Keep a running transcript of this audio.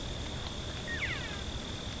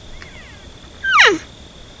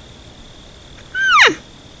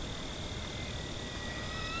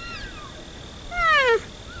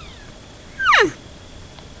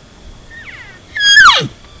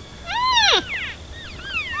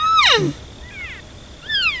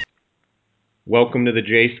Welcome to the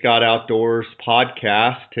J. Scott Outdoors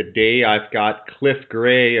podcast. Today I've got Cliff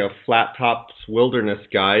Gray of Flat Tops Wilderness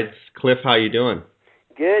Guides. Cliff, how you doing?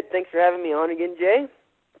 Good. Thanks for having me on again, Jay.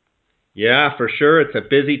 Yeah, for sure. It's a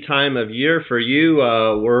busy time of year for you.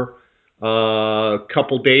 We're a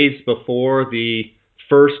couple days before the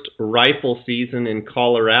first rifle season in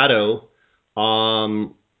Colorado.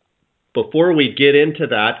 Before we get into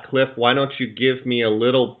that, Cliff, why don't you give me a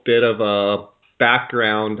little bit of a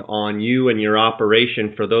background on you and your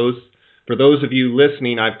operation? For those of you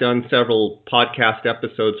listening, I've done several podcast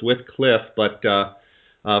episodes with Cliff, but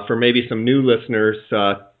for maybe some new listeners,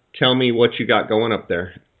 tell me what you got going up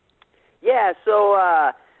there. Yeah.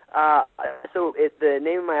 The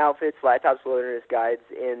name of my outfit is Flat Tops Wilderness Guides,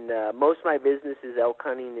 and most of my business is elk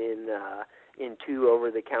hunting in two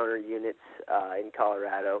over-the-counter units in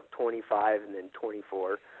Colorado, 25 and then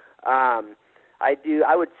 24.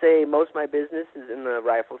 I would say most of my business is in the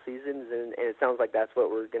rifle seasons, and it sounds like that's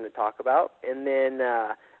what we're going to talk about. And then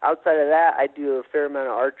outside of that, I do a fair amount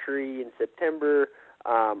of archery in September.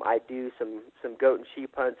 I do some goat and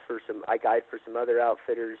sheep hunts I guide for some other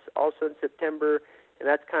outfitters also in September, and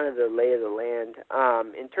that's kind of the lay of the land.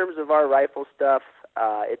 In terms of our rifle stuff,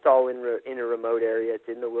 it's all in a remote area. It's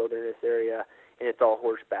in the wilderness area, and it's all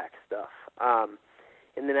horseback stuff.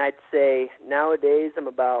 And then I'd say nowadays I'm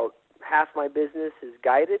about half my business is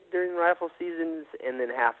guided during rifle seasons, and then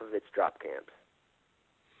half of it's drop camps.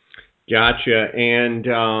 Gotcha. And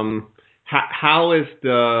how is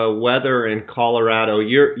the weather in Colorado?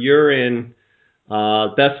 You're in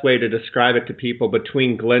best way to describe it to people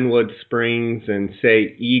between Glenwood Springs and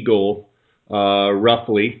say Eagle,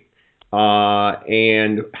 roughly.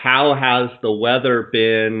 And how has the weather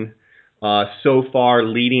been so far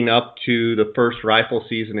leading up to the first rifle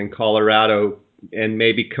season in Colorado, and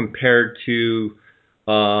maybe compared to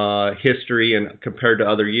history and compared to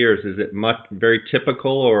other years? Is it very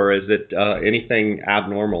typical, or is it anything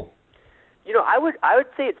abnormal? You know, I would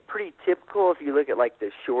say it's pretty typical if you look at like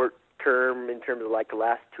the short term in terms of like the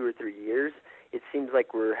last 2 or 3 years. It seems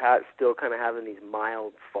like we're still kind of having these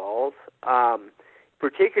mild falls.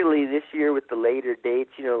 Particularly this year with the later dates,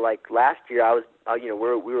 you know, like last year we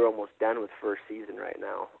were almost done with first season right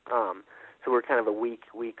now. So we're kind of a week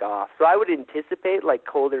off. So I would anticipate like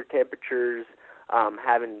colder temperatures,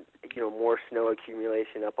 having, you know, more snow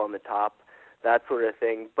accumulation up on the top, that sort of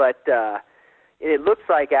thing. But it looks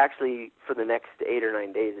like actually for the next 8 or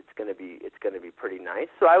 9 days it's going to be pretty nice.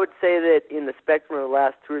 So I would say that in the spectrum of the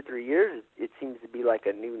last 2 or 3 years, it seems to be like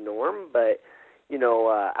a new norm. But you know,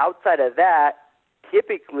 outside of that,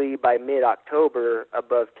 typically by mid-October,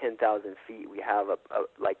 above 10,000 feet, we have a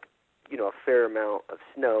fair amount of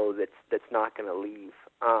snow that's not going to leave.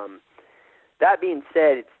 That being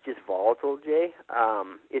said, it's just volatile, Jay.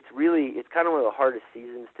 It's kind of one of the hardest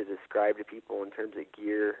seasons to describe to people in terms of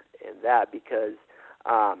gear and that, because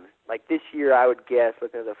like this year, I would guess,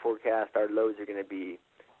 looking at the forecast, our lows are going to be,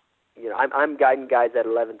 you know, I'm guiding guys at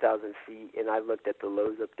 11,000 feet, and I've looked at the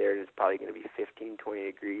lows up there, and it's probably going to be 15, 20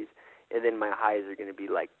 degrees, and then my highs are going to be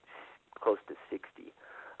like close to 60.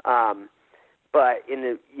 But in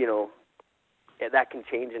the, you know, that can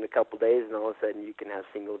change in a couple days, and all of a sudden you can have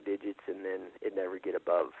single digits, and then it never get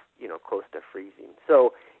above, you know, close to freezing.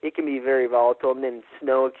 So it can be very volatile. And then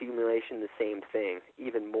snow accumulation, the same thing,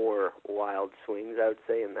 even more wild swings, I would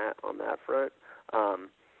say, on that front.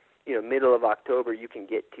 You know, middle of October, you can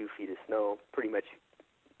get 2 feet of snow pretty much,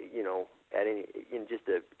 you know, in just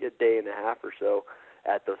a day and a half or so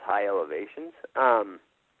at those high elevations.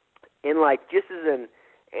 And like, just as an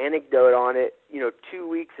anecdote on it, you know, 2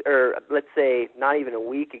 weeks, or let's say not even a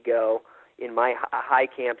week ago, in my high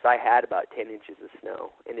camps, I had about 10 inches of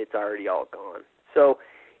snow, and it's already all gone. So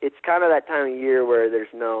it's kind of that time of year where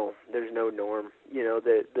there's no norm. You know,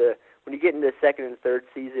 when you get into the second and third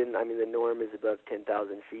season, I mean, the norm is above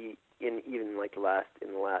 10,000 feet. Even like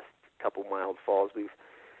in the last couple mild falls,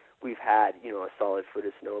 we've had, you know, a solid foot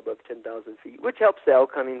of snow above 10,000 feet, which helps the elk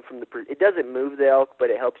hunting it doesn't move the elk, but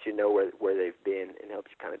it helps you know where they've been and helps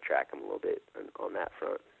you kind of track them a little bit on that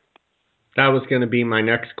front. That was going to be my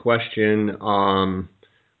next question.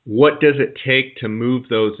 What does it take to move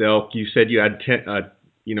those elk? You said you had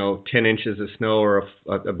 10 inches of snow, or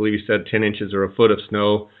I believe you said 10 inches or a foot of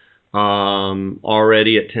snow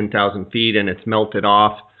already at 10,000 feet, and it's melted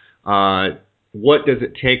off. What does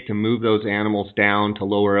it take to move those animals down to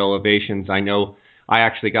lower elevations? I know I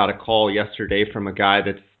actually got a call yesterday from a guy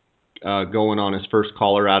that's going on his first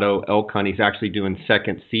Colorado elk hunt. He's actually doing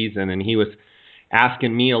second season, and he was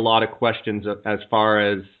asking me a lot of questions as far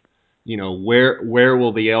as, where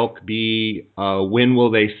will the elk be? When will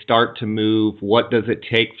they start to move? What does it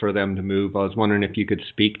take for them to move? I was wondering if you could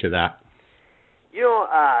speak to that.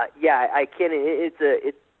 Yeah, I can.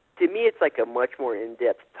 To me, it's like a much more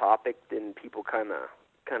in-depth topic than people kind of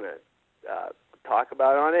talk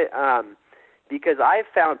about on it. Because I've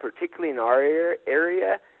found, particularly in our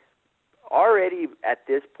area, already at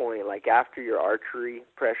this point, like after your archery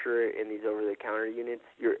pressure in these over-the-counter units,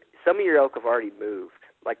 some of your elk have already moved.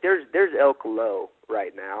 Like there's elk low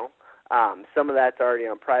right now. Some of that's already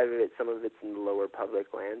on private, some of it's in the lower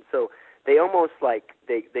public land. So they almost like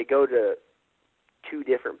they go to two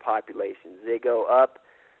different populations. They go up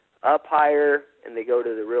higher, and they go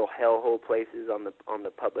to the real hellhole places on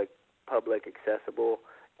the public accessible,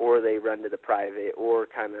 or they run to the private, or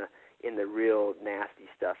kind of in the real nasty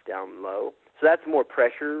stuff down low. So that's more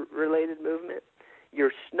pressure-related movement.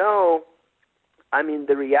 Your snow, I mean,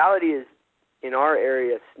 the reality is in our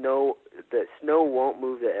area, the snow won't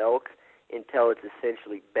move the elk until it's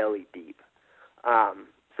essentially belly deep.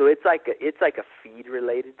 So it's like a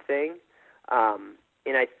feed-related thing.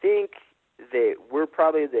 And I think that we're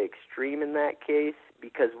probably the extreme in that case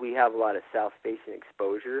because we have a lot of south-facing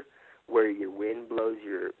exposure where your wind blows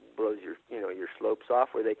your slopes off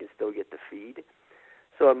where they can still get the feed.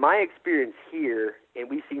 So in my experience here, and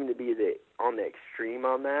we seem to be on the extreme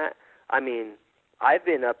on that, I mean, I've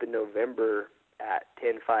been up in November at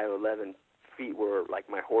 10, 5, 11 feet where like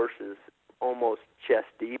my horse is almost chest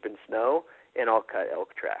deep in snow, and I'll cut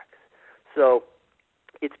elk tracks. So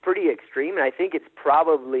it's pretty extreme, and I think it's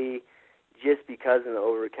probably just because in the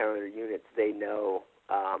over-the-counter units they know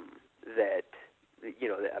that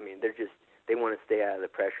I mean, they want to stay out of the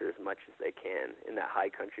pressure as much as they can, and that high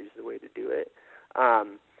country is the way to do it.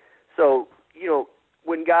 So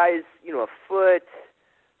when guys, a foot,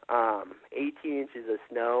 18 inches of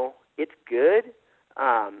snow, it's good.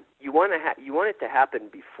 You want it to happen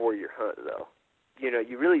before your hunt, though.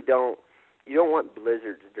 You really don't. You don't want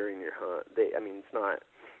blizzards during your hunt.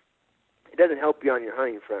 It doesn't help you on your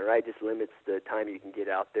hunting front, right? It just limits the time you can get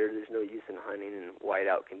out there. There's no use in hunting in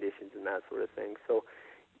whiteout conditions and that sort of thing. So,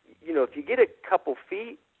 if you get a couple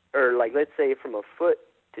feet, or like let's say from a foot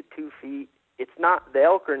to 2 feet, the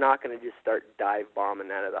elk are not going to just start dive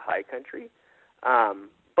bombing out of the high country,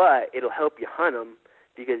 but it'll help you hunt them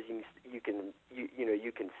because you can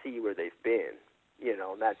see where they've been,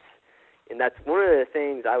 and that's one of the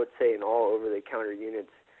things I would say in all over-the-counter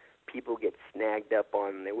units people get snagged up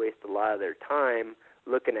on, and they waste a lot of their time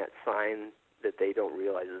looking at sign that they don't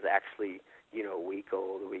realize is actually, a week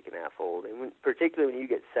old, a week and a half old. And particularly when you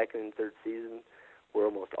get second and third season where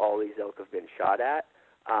almost all these elk have been shot at,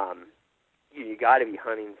 you got to be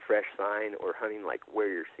hunting fresh sign or hunting like where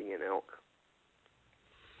you're seeing elk.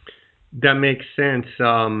 That makes sense.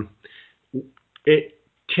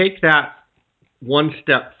 Take that one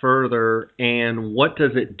step further, and what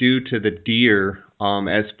does it do to the deer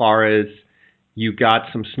as far as you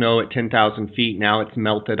got some snow at 10,000 feet, now it's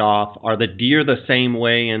melted off? Are the deer the same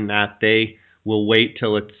way in that they will wait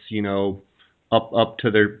till it's up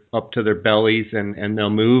to their bellies and they'll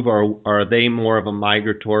move, or are they more of a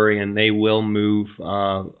migratory and they will move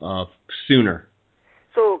sooner?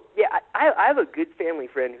 So yeah, I have a good family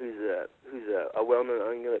friend who's a well-known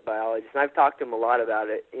ungulate biologist, and I've talked to him a lot about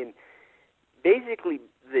it. And basically,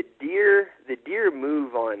 the deer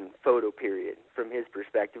move on photo period from his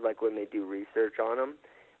perspective, like when they do research on them,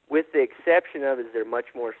 with the exception of is they're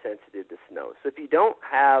much more sensitive to snow. So if you don't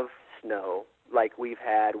have snow, like we've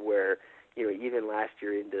had where, even last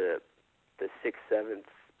year into the 6th, 7th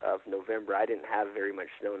of November, I didn't have very much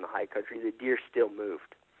snow in the high country, the deer still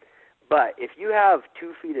moved. But if you have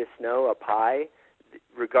 2 feet of snow up high,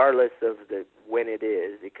 regardless of when it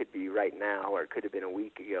is, it could be right now or it could have been a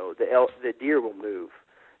week ago, the deer will move.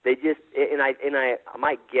 They just,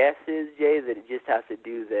 my guess is, Jay, that it just has to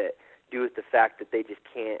do with the fact that they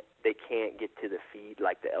can't get to the feed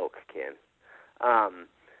like the elk can.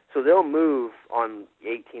 So they'll move on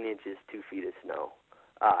 18 inches, 2 feet of snow.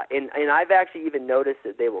 And I've actually even noticed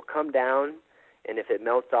that they will come down, and if it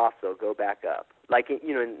melts off, they'll go back up. Like,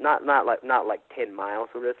 not like 10 miles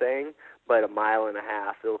sort of thing, but 1.5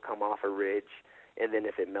 miles. They'll come off a ridge, and then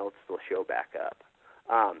if it melts, they'll show back up.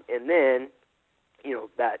 And then,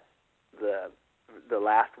 that the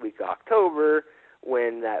last week of October,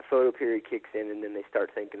 when that photo period kicks in, and then they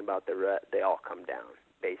start thinking about the rut, they all come down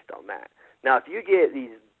based on that. Now, if you get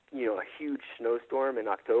these, a huge snowstorm in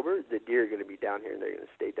October, the deer are going to be down here, and they're going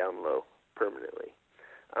to stay down low permanently.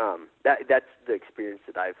 That's the experience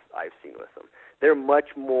that I've seen with them. They're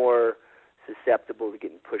much more susceptible to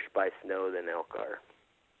getting pushed by snow than elk are.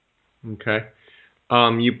 Okay.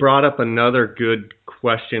 You brought up another good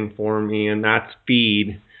question for me, and that's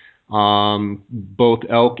feed. Both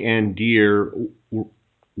elk and deer.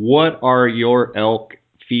 What are your elk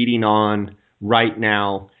feeding on right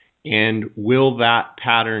now, and will that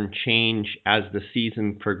pattern change as the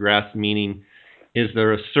season progresses? Meaning, is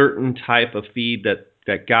there a certain type of feed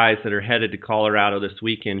that guys that are headed to Colorado this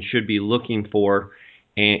weekend should be looking for,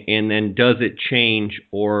 and then does it change,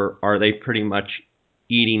 or are they pretty much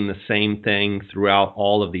eating the same thing throughout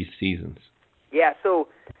all of these seasons? Yeah, so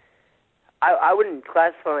I wouldn't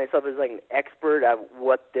classify myself as like an expert at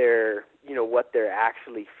what they're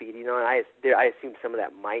actually feeding on. I assume some of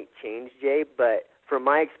that might change, Jay, but from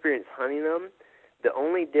my experience hunting them, the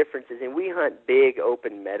only difference is, and we hunt big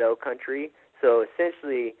open meadow country, so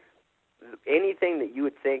essentially anything that you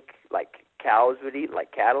would think like cows would eat,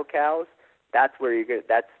 like cattle cows, that's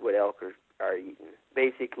what elk are eating.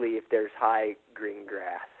 Basically, if there's high green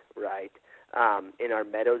grass, right, in our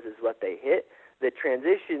meadows is what they hit. The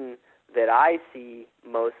transition that I see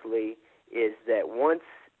mostly is that once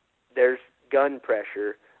there's gun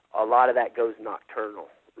pressure, a lot of that goes nocturnal,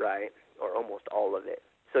 right, or almost all of it.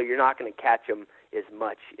 So you're not going to catch them as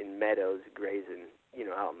much in meadows grazing,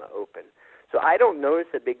 out in the open. So I don't notice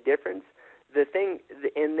a big difference. The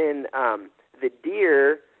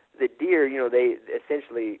deer, they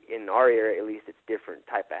essentially, in our area at least, it's different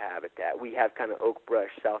type of habitat. We have kind of oak brush,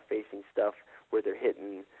 south-facing stuff where they're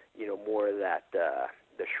hitting, more of that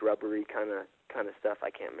the shrubbery kind of stuff.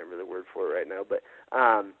 I can't remember the word for it right now, but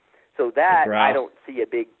so that I don't see a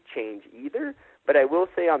big change either. But I will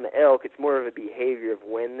say on the elk, it's more of a behavior of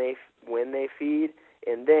when they feed,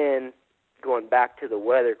 and then going back to the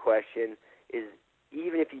weather question is,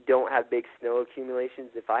 even if you don't have big snow accumulations,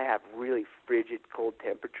 if I have really frigid cold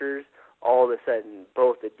temperatures, all of a sudden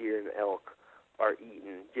both the deer and the elk are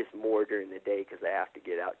eating just more during the day because they have to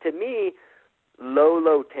get out. To me,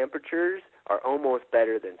 low temperatures are almost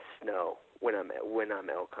better than snow when I'm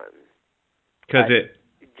elk hunting. Because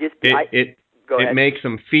it makes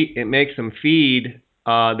them feed. It makes them feed.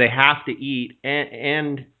 They have to eat,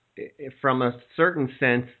 and from a certain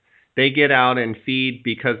sense, they get out and feed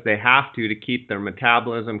because they have to keep their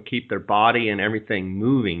metabolism, keep their body and everything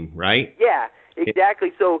moving, right? Yeah,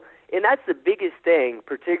 exactly. So, and that's the biggest thing,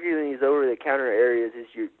 particularly in these over-the-counter areas, is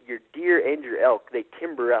your deer and your elk, they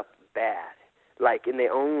timber up bad. Like, and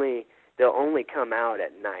they'll only come out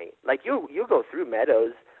at night. Like, you'll go through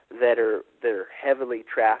meadows that are heavily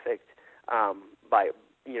trafficked by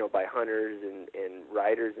hunters and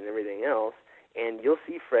riders and everything else, and you'll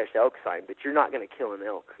see fresh elk sign, but you're not going to kill an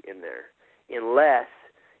elk in there unless,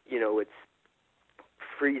 it's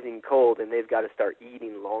freezing cold and they've got to start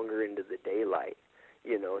eating longer into the daylight,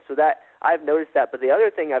 So that, I've noticed that. But the other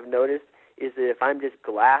thing I've noticed is that if I'm just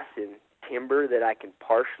glassing timber that I can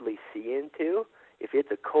partially see into, if it's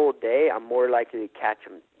a cold day, I'm more likely to catch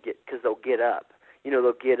them because they'll get up.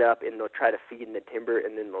 They'll get up and they'll try to feed in the timber,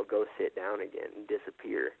 and then they'll go sit down again and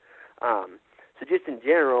disappear. So just in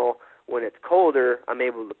general, when it's colder, I'm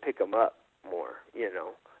able to pick them up more,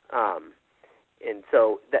 and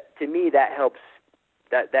so that, to me, that helps.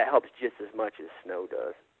 That helps just as much as snow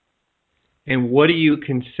does. And what do you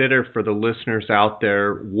consider, for the listeners out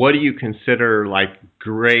there, what do you consider like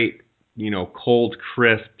great, cold,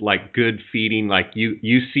 crisp, like good feeding? Like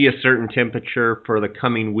you see a certain temperature for the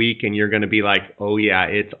coming week and you're going to be like, oh yeah,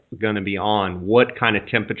 it's going to be on. What kind of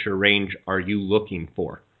temperature range are you looking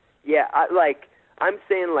for? Yeah, I'm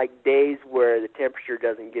saying like days where the temperature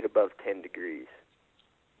doesn't get above 10 degrees.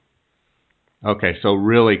 Okay, so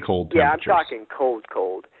really cold temperatures. Yeah, I'm talking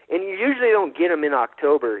cold. And you usually don't get them in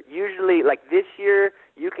October. Usually, like this year,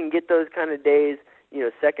 you can get those kind of days.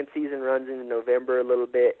 Second season runs into November a little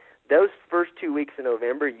bit. Those first 2 weeks in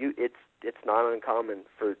November, it's not uncommon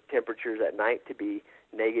for temperatures at night to be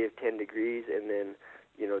negative 10 degrees, and then,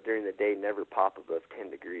 during the day, never pop above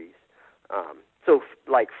 10 degrees. So,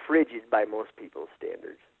 like, frigid by most people's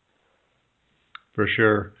standards. For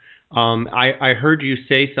sure. I heard you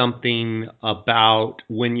say something about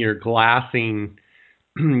when you're glassing,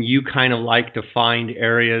 you kind of like to find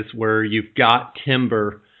areas where you've got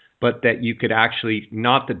timber, but that you could actually,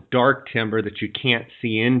 not the dark timber that you can't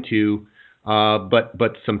see into,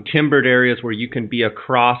 but some timbered areas where you can be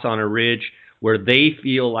across on a ridge where they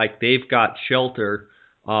feel like they've got shelter,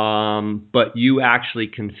 but you actually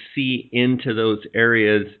can see into those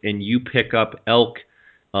areas and you pick up elk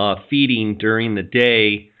feeding during the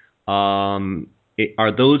day.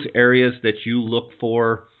 Are those areas that you look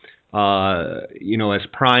for, as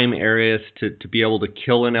prime areas to be able to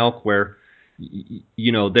kill an elk, where,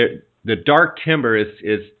 the dark timber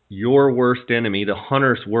is your worst enemy, the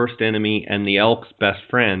hunter's worst enemy, and the elk's best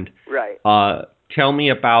friend? Right. tell me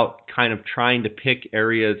about kind of trying to pick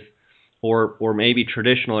areas or maybe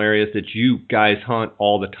traditional areas that you guys hunt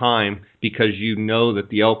all the time because you know that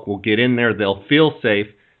the elk will get in there, they'll feel safe,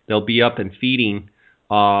 they'll be up and feeding.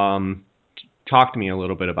 Talk to me a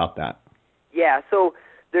little bit about that. Yeah, so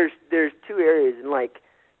there's two areas, and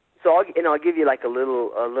I'll give you like a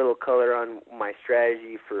little color on my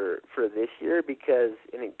strategy for this year, because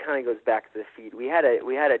and it kind of goes back to the feed. We had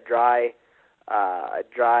a dry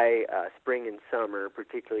spring and summer,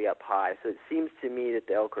 particularly up high. So it seems to me that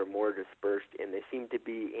the elk are more dispersed, and they seem to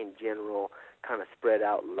be in general kind of spread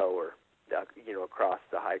out lower, across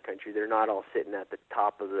the high country. They're not all sitting at the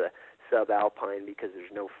top of the subalpine because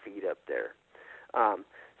there's no feed up there.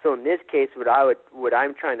 So in this case, what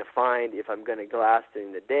I'm trying to find if I'm going to glass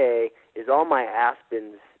during the day is all my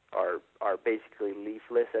aspens are basically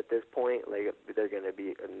leafless at this point. Like they're going to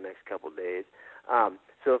be in the next couple of days.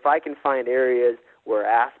 So if I can find areas where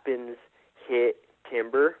aspens hit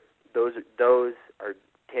timber, those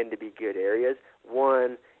tend to be good areas.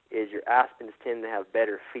 One is your aspens tend to have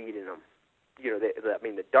better feed in them.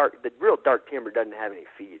 The real dark timber doesn't have any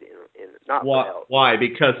feed in it. Not why?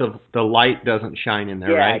 Because of the light doesn't shine in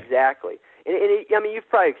there, right? Yeah, exactly. And you've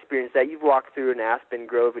probably experienced that. You've walked through an aspen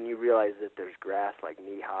grove and you realize that there's grass like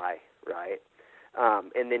knee high, right?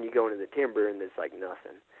 And then you go into the timber and there's like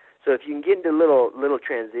nothing. So if you can get into little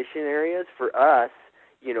transition areas, for us,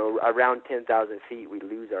 around 10,000 feet, we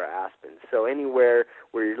lose our aspens. So anywhere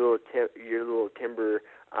where your little timber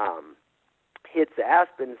hits the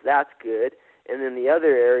aspens, that's good. And then the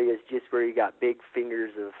other area is just where you got big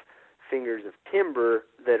fingers of timber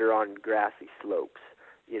that are on grassy slopes.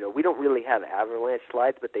 We don't really have avalanche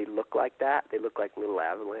slides, but they look like that. They look like little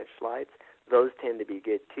avalanche slides. Those tend to be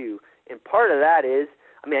good too. And part of that is,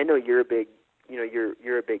 I know you're a big,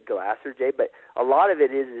 you're a big glasser, Jay, but a lot of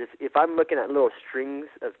it is if I'm looking at little strings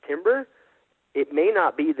of timber, it may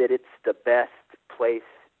not be that it's the best place,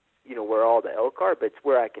 where all the elk are, but it's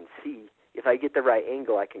where I can see. If I get the right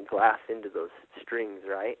angle, I can glass into those strings,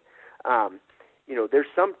 right? There's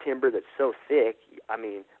some timber that's so thick,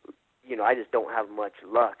 I just don't have much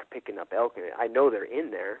luck picking up elk in it. I know they're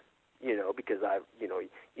in there, because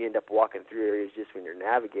you end up walking through areas just when you're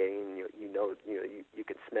navigating, and you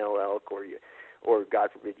can smell elk, or God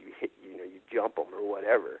forbid you hit, you jump them or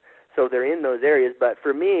whatever. So they're in those areas. But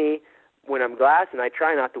for me, when I'm glassing, I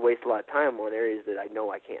try not to waste a lot of time on areas that I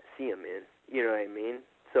know I can't see them in. You know what I mean?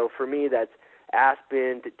 So for me, that's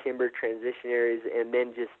aspen to timber transition areas, and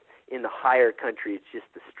then just in the higher country, it's just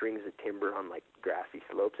the strings of timber on like grassy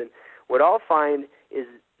slopes. And what I'll find is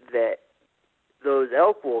that those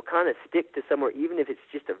elk will kind of stick to somewhere, even if it's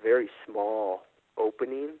just a very small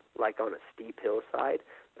opening, like on a steep hillside.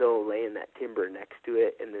 They'll lay in that timber next to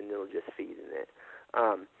it, and then they'll just feed in it.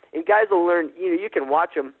 And guys will learn, you can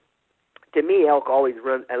watch them. To me, elk always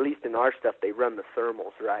run, at least in our stuff, they run the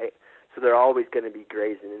thermals, right? So they're always going to be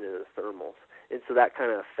grazing into the thermals. And so that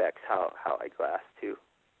kind of affects how I glass too.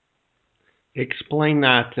 Explain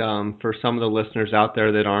that for some of the listeners out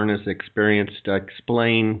there that aren't as experienced.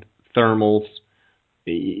 Explain thermals,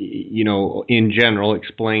 in general.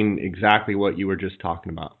 Explain exactly what you were just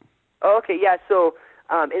talking about. Oh, okay, yeah. So,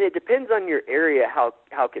 and it depends on your area how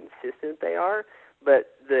consistent they are.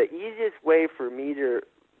 But the easiest way for me to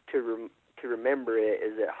remember it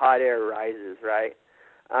is that hot air rises, right?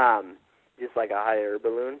 Just like a hot air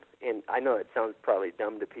balloon. And I know it sounds probably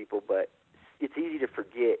dumb to people, but it's easy to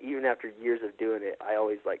forget. Even after years of doing it, I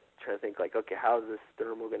always try to think okay, how is this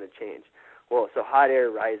thermal going to change? Well, so hot air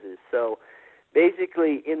rises. So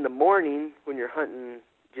basically in the morning when you're hunting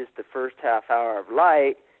just the first half hour of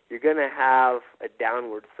light, you're going to have a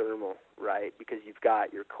downward thermal, right? Because you've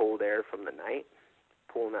got your cold air from the night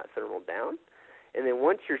pulling that thermal down. And then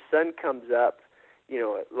once your sun comes up,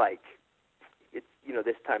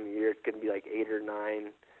 this time of year, it's going to be like 8 or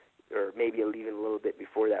 9, or maybe even a little bit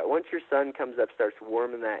before that. Once your sun comes up, starts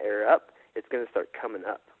warming that air up, it's going to start coming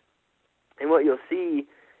up. And what you'll see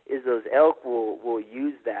is those elk will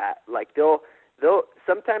use that. Like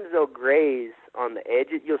sometimes they'll graze on the edge.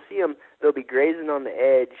 You'll see them. They'll be grazing on the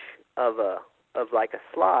edge of like a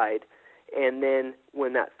slide, and then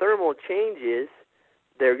when that thermal changes,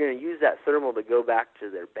 they're going to use that thermal to go back to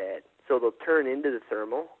their bed. So they'll turn into the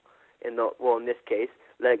thermal. And in this case,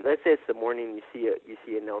 let's say it's the morning, you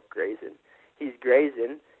see an elk grazing. He's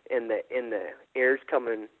grazing, and the air's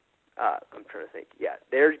coming. I'm trying to think. Yeah,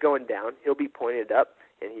 the air's going down. He'll be pointed up,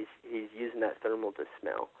 and he's using that thermal to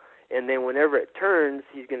smell. And then whenever it turns,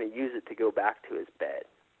 he's going to use it to go back to his bed.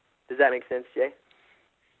 Does that make sense, Jay?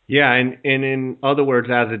 Yeah, and in other words,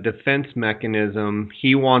 as a defense mechanism,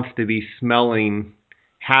 he wants to be smelling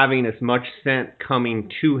having as much scent coming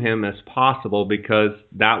to him as possible, because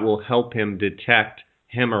that will help him detect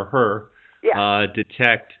him or her,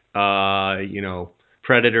 detect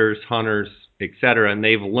predators, hunters, etc. And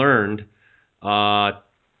they've learned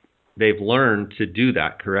to do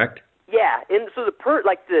that, correct? Yeah, and so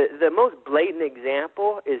the most blatant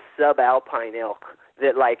example is subalpine elk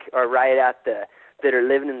that are right at that are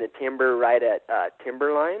living in the timber right at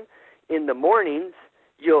timberline. In the mornings,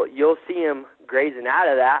 you'll see them grazing out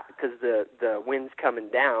of that because the wind's coming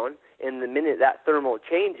down, and the minute that thermal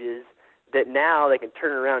changes, that now they can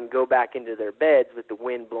turn around and go back into their beds with the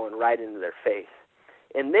wind blowing right into their face.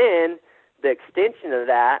 And then the extension of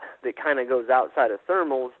that kind of goes outside of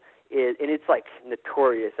thermals is, and it's like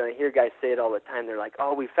notorious, and I hear guys say it all the time. They're like,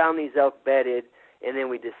 oh, we found these elk bedded, and then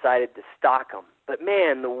we decided to stalk them. But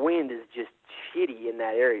man, the wind is just shitty in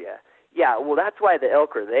that area. Yeah, well, that's why the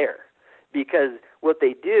elk are there, because what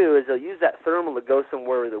they do is they'll use that thermal to go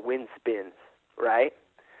somewhere where the wind spins, right?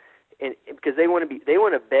 And because they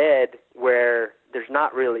want a bed where there's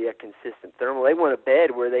not really a consistent thermal. They want a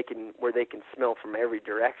bed where they can smell from every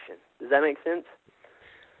direction. Does that make sense?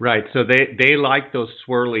 Right. So they like those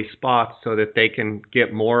swirly spots so that they can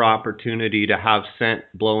get more opportunity to have scent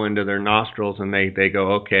blow into their nostrils, and they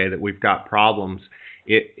go, okay, that we've got problems.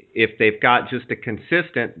 If they've got just a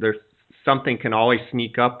consistent, there's something can always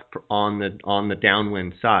sneak up on the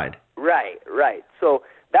downwind side. Right. So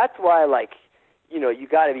that's why, you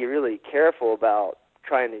got to be really careful about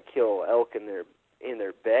trying to kill elk in their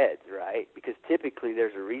beds, right? Because typically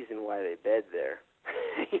there's a reason why they bed there.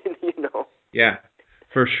 Yeah,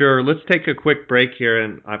 for sure. Let's take a quick break here,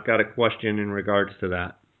 and I've got a question in regards to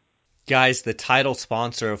that. Guys, the title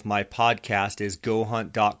sponsor of my podcast is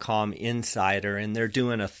GoHunt.com Insider, and they're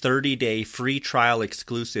doing a 30-day free trial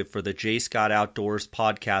exclusive for the J. Scott Outdoors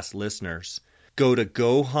podcast listeners. Go to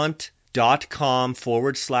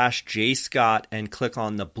GoHunt.com/J. Scott and click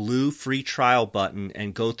on the blue free trial button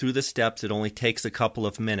and go through the steps. It only takes a couple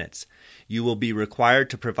of minutes. You will be required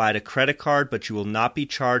to provide a credit card, but you will not be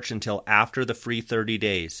charged until after the free 30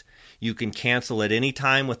 days. You can cancel at any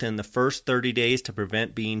time within the first 30 days to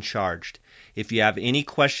prevent being charged. If you have any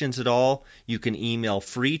questions at all, you can email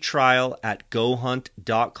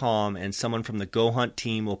freetrial@gohunt.com and someone from the GoHunt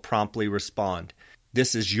team will promptly respond.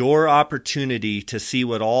 This is your opportunity to see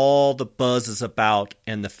what all the buzz is about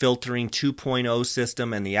and the Filtering 2.0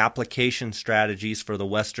 system and the application strategies for the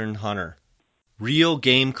Western hunter. Reel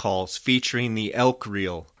game calls featuring the elk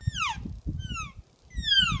reel.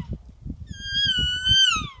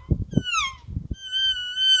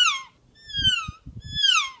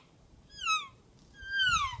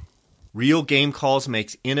 Reel Game Calls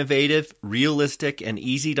makes innovative, realistic, and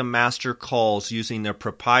easy-to-master calls using their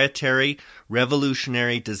proprietary,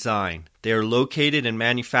 revolutionary design. They are located and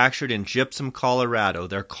manufactured in Gypsum, Colorado.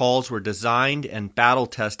 Their calls were designed and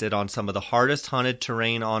battle-tested on some of the hardest hunted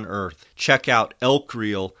terrain on Earth. Check out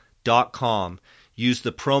elkreel.com. Use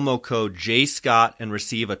the promo code JScott and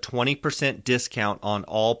receive a 20% discount on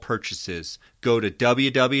all purchases. Go to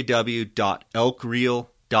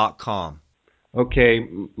www.elkreel.com. Okay,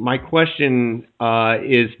 my question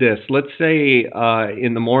is this. Let's say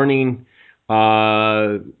in the morning,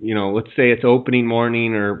 let's say it's opening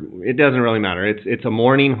morning, or it doesn't really matter. It's a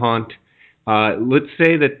morning hunt. Let's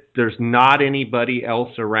say that there's not anybody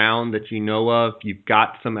else around that you know of. You've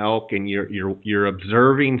got some elk, and you're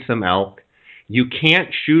observing some elk. You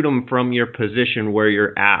can't shoot them from your position where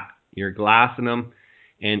you're at. You're glassing them.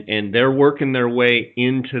 And they're working their way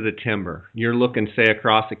into the timber. You're looking, say,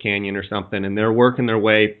 across a canyon or something, and they're working their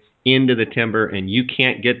way into the timber, and you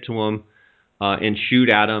can't get to them and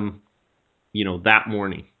shoot at them, that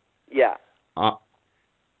morning. Yeah.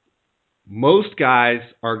 Most guys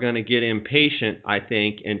are going to get impatient, I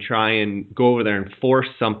think, and try and go over there and force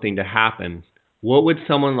something to happen. What would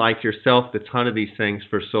someone like yourself that's hunted these things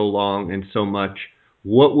for so long and so much,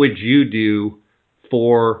 what would you do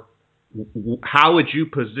how would you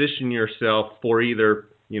position yourself for either,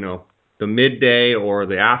 the midday or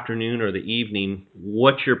the afternoon or the evening?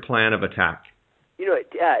 What's your plan of attack?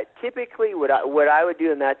 Typically what I would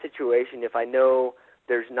do in that situation, if I know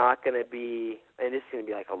there's not going to be, and this is going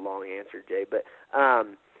to be like a long answer, Jay, but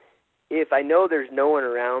if I know there's no one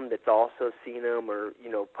around that's also seen them, or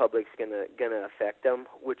public's gonna affect them,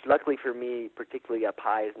 which luckily for me, particularly up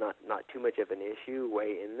high, is not too much of an issue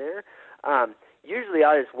way in there. Usually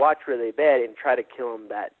I'll just watch where they bed and try to kill them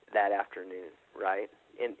that afternoon, right?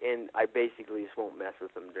 And I basically just won't mess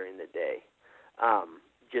with them during the day,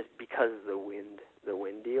 just because of the wind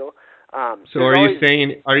deal. So are you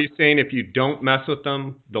saying if you don't mess with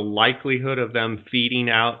them, the likelihood of them feeding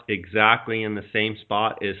out exactly in the same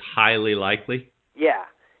spot is highly likely? Yeah,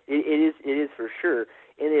 it is for sure,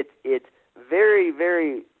 and it's very,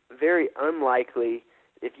 very, very unlikely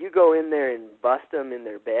if you go in there and bust them in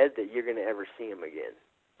their bed that you're going to ever see them again.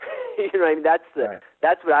 You know what I mean?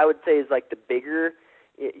 That's what I would say is like the bigger,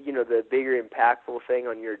 the bigger impactful thing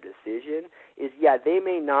on your decision is, yeah, they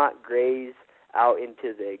may not graze out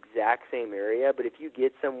into the exact same area, but if you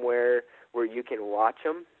get somewhere where you can watch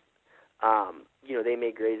them, they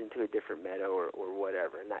may graze into a different meadow or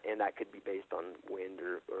whatever, and that could be based on wind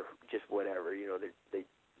or just whatever.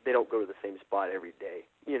 They don't go to the same spot every day,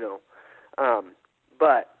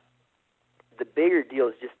 but the bigger deal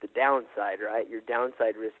is just the downside, right? Your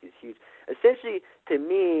downside risk is huge. Essentially, to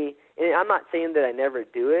me, and I'm not saying that I never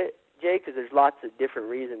do it, Jay, because there's lots of different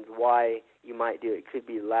reasons why you might do it. It could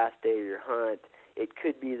be the last day of your hunt. It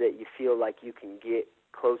could be that you feel like you can get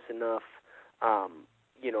close enough,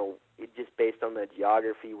 just based on the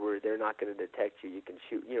geography where they're not going to detect you. You can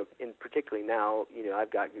shoot, and particularly now,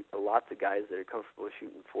 I've got lots of guys that are comfortable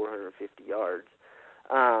shooting 450 yards,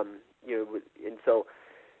 and so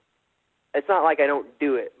it's not like I don't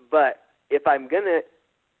do it, but if I'm going to,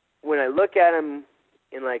 when I look at them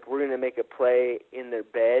and like we're going to make a play in their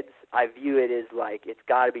beds, I view it as like it's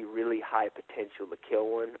got to be really high potential to kill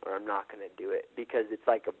one or I'm not going to do it, because it's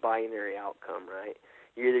like a binary outcome, right?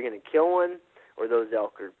 You're either going to kill one or those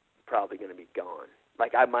elk are probably going to be gone.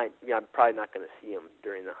 Like I'm probably not going to see them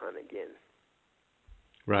during the hunt again.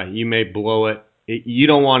 Right. You may blow it. You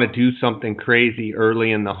don't want to do something crazy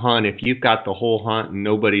early in the hunt. If you've got the whole hunt and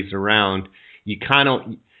nobody's around, you kind of,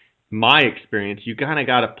 my experience, you kind of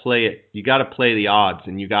got to play it. You got to play the odds,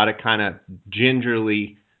 and you got to kind of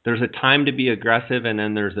gingerly, there's a time to be aggressive, and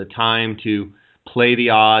then there's a time to play the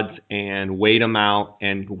odds and wait them out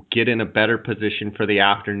and get in a better position for the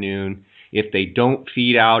afternoon. If they don't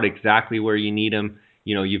feed out exactly where you need them,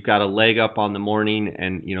 you've got a leg up on the morning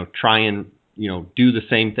and, try and, do the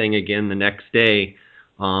same thing again the next day.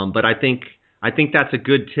 But I think that's a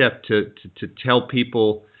good tip to tell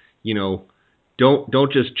people,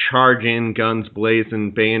 don't just charge in, guns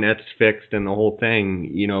blazing, bayonets fixed, and the whole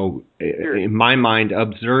thing. Sure. In my mind,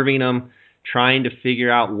 observing them, trying to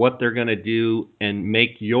figure out what they're going to do, and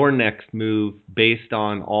make your next move based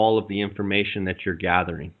on all of the information that you're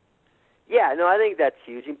gathering. Yeah, no, I think that's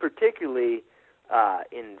huge, and particularly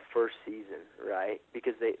in first season, right?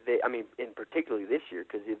 Because in particularly this year,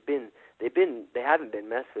 because they haven't been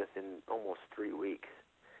messed with in almost 3 weeks.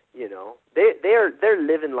 They're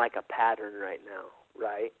living like a pattern right now,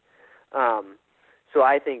 right? So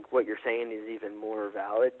I think what you're saying is even more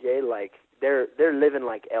valid, Jay. Like they're living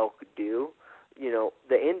like elk do.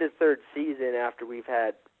 The end of third season after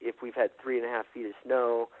if we've had 3.5 feet of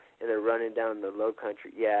snow and they're running down the low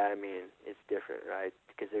country, yeah, I mean it's different, right?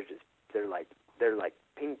 Because they're like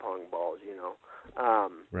ping pong balls,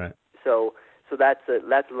 Right. So that's a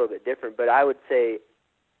little bit different. But I would say,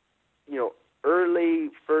 early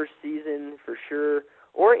first season for sure,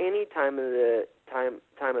 or any time of the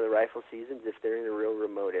rifle seasons if they're in a real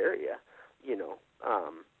remote area,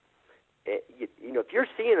 if you're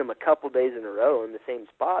seeing them a couple days in a row in the same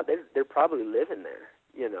spot, they're probably living there,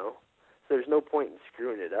 So there's no point in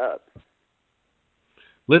screwing it up.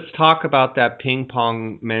 Let's talk about that ping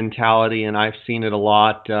pong mentality, and I've seen it a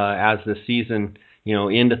lot as the season,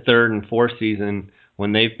 into third and fourth season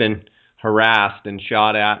when they've been harassed and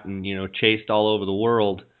shot at and chased all over the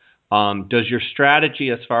world. Does your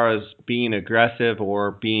strategy as far as being aggressive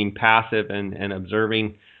or being passive and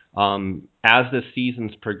observing as the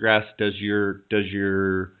seasons progress, does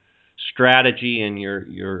your strategy and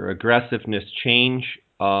your aggressiveness change?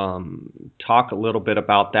 Talk a little bit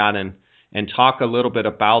about that and talk a little bit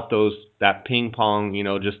about that ping pong,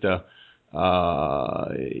 just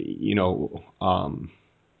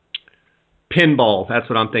pinball. That's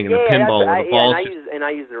what I'm thinking. Yeah, the pinball where the balls. I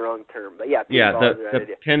use the wrong term, but yeah, pinball. Yeah,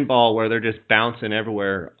 the pinball where they're just bouncing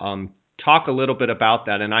everywhere. Talk a little bit about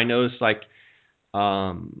that. And I noticed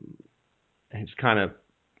it's kind of,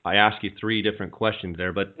 I asked you 3 different questions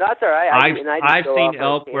there, but no, that's all right. I've seen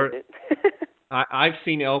elk where I've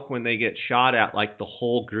seen elk when they get shot at, like the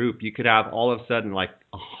whole group. You could have all of a sudden like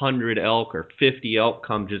 100 elk or 50 elk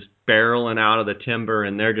come just barreling out of the timber,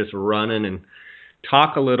 and they're just running. And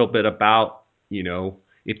talk a little bit about,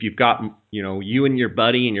 if you've got, you and your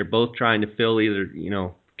buddy and you're both trying to fill either,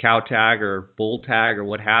 cow tag or bull tag or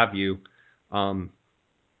what have you, how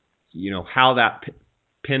that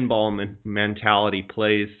pinball mentality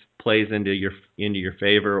plays into your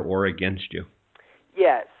favor or against you.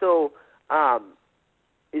 Yeah, so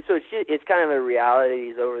it's kind of a reality.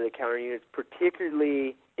 These over-the-counter units,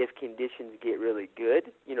 particularly if conditions get really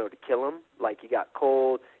good, to kill them. Like you got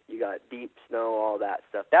cold, you got deep snow, all that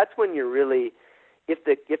stuff. That's when you're really,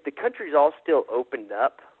 if the country's all still opened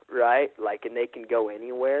up, right, like, and they can go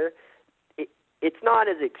anywhere, it's not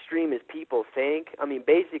as extreme as people think. I mean,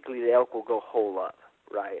 basically the elk will go hole up,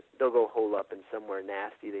 right? They'll go hole up in somewhere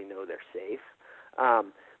nasty. They know they're safe.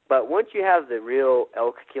 But once you have the real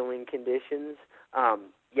elk killing conditions,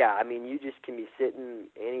 yeah, I mean, you just can be sitting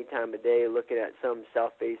any time of day looking at some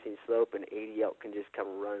south-facing slope and 80 elk can just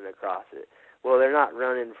come running across it. Well, they're not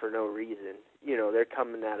running for no reason. You know, they're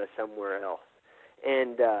coming out of somewhere else.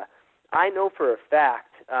 And I know for a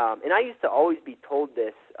fact, and I used to always be told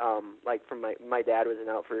this, like from my dad was an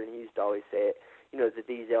outfitter, and he used to always say it, you know, that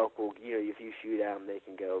these elk will, you know, if you shoot at them, they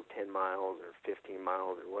can go 10 miles or 15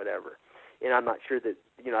 miles or whatever. And I'm not sure that,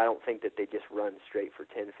 you know, I don't think that they just run straight for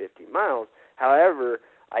 10, 15 miles. However,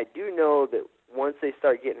 I do know that once they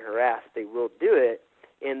start getting harassed, they will do it.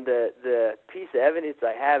 And the piece of evidence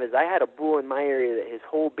I have is I had a bull in my area that his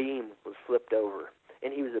whole beam was flipped over,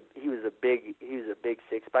 and he was a big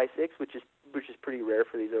 6x6, which is pretty rare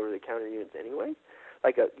for these over-the-counter units anyway,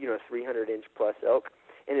 like a 300-inch plus elk,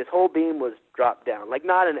 and his whole beam was dropped down, like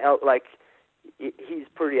not an elk, like he's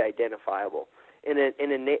pretty identifiable. And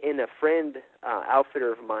a friend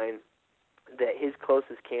outfitter of mine, that his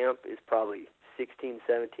closest camp is probably 16,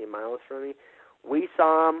 17 miles from me. We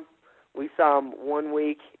saw him 1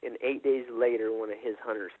 week, and 8 days later, one of his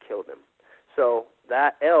hunters killed him. So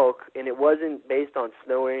that elk, and it wasn't based on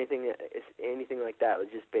snow or anything like that. It was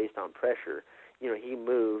just based on pressure. You know, he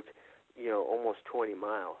moved, almost 20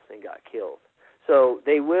 miles and got killed. So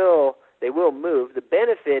they will move. The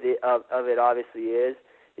benefit of it obviously is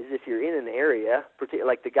if you're in an area, particularly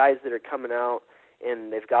like the guys that are coming out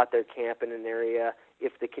and they've got their camp in an area,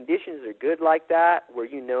 if the conditions are good like that, where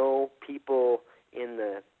people in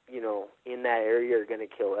that area are going to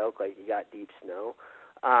kill elk, like you got deep snow,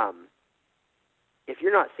 if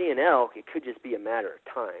you're not seeing elk, it could just be a matter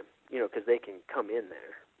of time, because they can come in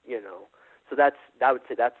there, So I would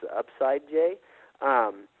say that's the upside, Jay.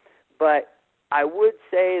 But I would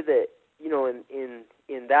say that,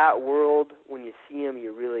 in that world, when you see them,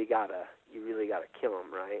 you really gotta kill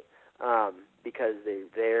them, right? Because they're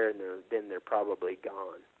there and then they're probably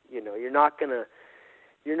gone. You're not gonna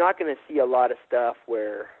see a lot of stuff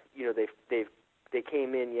where they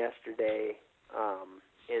came in yesterday,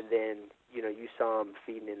 and then you saw them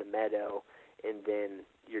feeding in a meadow, and then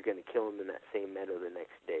you're going to kill them in that same meadow the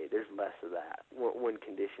next day. There's less of that when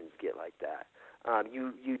conditions get like that.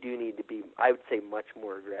 You do need to be, I would say, much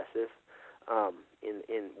more aggressive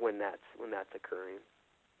in when that's occurring.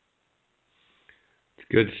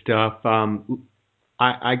 Good stuff.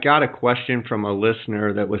 I got a question from a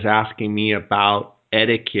listener that was asking me about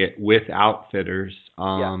etiquette with outfitters.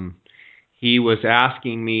 He was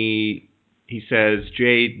asking me, he says,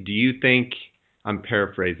 Jay, do you think, I'm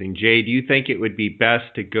paraphrasing, Jay, do you think it would be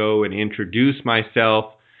best to go and introduce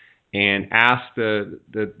myself and ask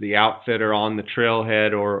the outfitter on the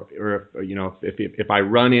trailhead, or if I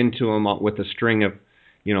run into him with a string of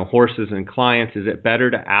horses and clients, is it better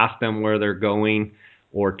to ask them where they're going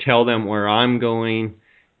or tell them where I'm going,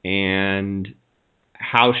 and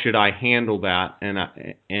how should I handle that?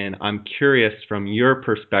 And I'm curious from your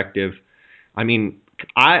perspective. I mean,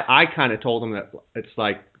 I kind of told him that it's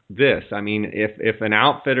like this. I mean, if an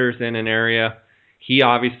outfitter's in an area, he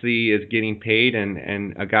obviously is getting paid,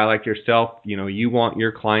 and a guy like yourself, you want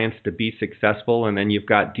your clients to be successful, and then you've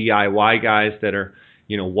got DIY guys that are,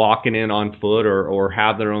 walking in on foot or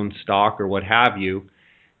have their own stock or what have you.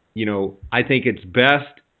 I think it's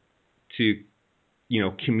best to,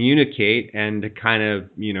 communicate and to kind of,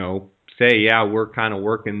 say, yeah, we're kind of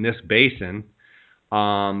working this basin.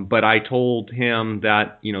 But I told him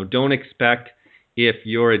that, don't expect, if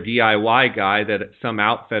you're a DIY guy, that some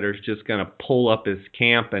outfitter's just going to pull up his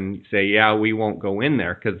camp and say, yeah, we won't go in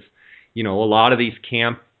there. Because, a lot of these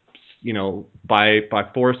camps, by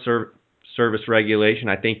Forest Service regulation,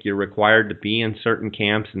 I think you're required to be in certain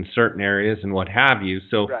camps in certain areas and what have you.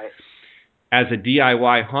 So right. As a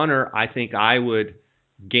DIY hunter, I think I would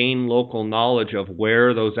gain local knowledge of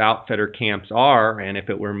where those outfitter camps are. And if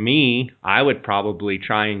it were me, I would probably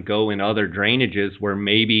try and go in other drainages where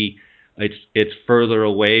maybe it's further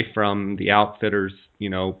away from the outfitters,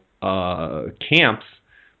 camps.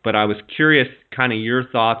 But I was curious, kind of your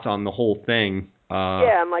thoughts on the whole thing. So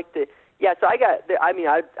I'd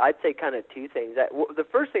say kind of two things. The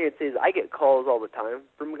first thing I'd say is I get calls all the time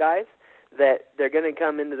from guys that they're going to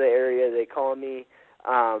come into the area. They call me.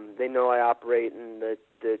 They know I operate in the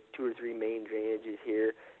 2 or 3 main drainages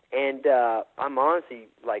here, and I'm honestly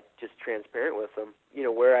just transparent with them,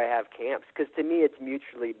 where I have camps, because to me it's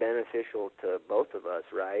mutually beneficial to both of us,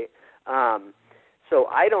 right? So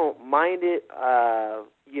I don't mind it.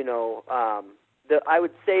 I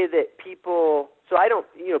would say that people. So I don't,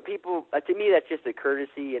 people. To me, that's just a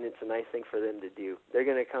courtesy, and it's a nice thing for them to do. They're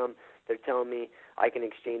going to come. They're telling me I can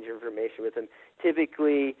exchange information with them.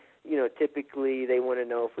 Typically they want to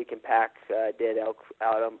know if we can pack dead elk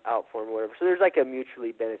out for them, or whatever. So there's like a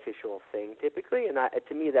mutually beneficial thing typically, and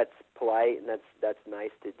to me that's polite and that's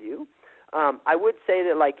nice to do. I would say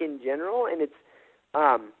that like in general, and it's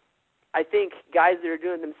I think guys that are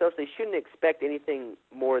doing it themselves, they shouldn't expect anything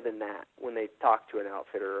more than that when they talk to an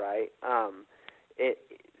outfitter, right? I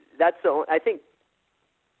think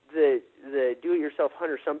the do-it-yourself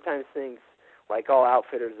hunter sometimes thinks like all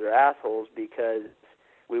outfitters are assholes because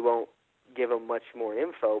we won't give them much more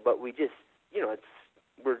info, but we just,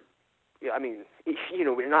 we're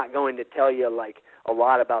not going to tell you like a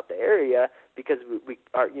lot about the area because we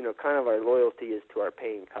are, kind of our loyalty is to our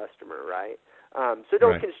paying customer, right? So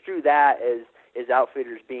don't construe that as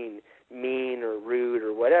outfitters being mean or rude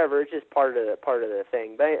or whatever. It's just part of the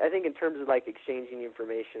thing. But I think in terms of like exchanging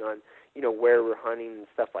information on, where we're hunting and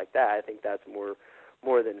stuff like that, I think that's more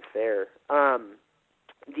than fair. Go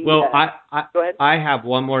ahead. I have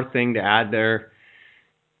one more thing to add there.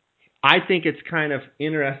 I think it's kind of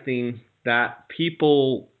interesting that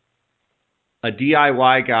a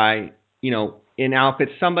DIY guy, if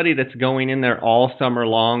it's somebody that's going in there all summer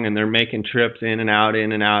long and they're making trips in and out,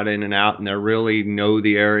 and they really know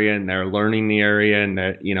the area and they're learning the area and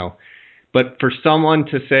that, but for someone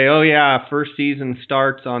to say, oh yeah, first season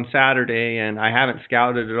starts on Saturday and I haven't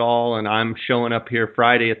scouted at all and I'm showing up here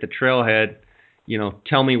Friday at the trailhead,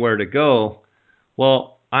 tell me where to go.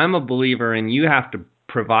 Well, I'm a believer in you have to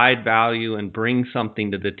provide value and bring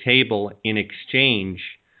something to the table in exchange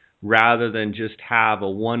rather than just have a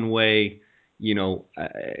one-way,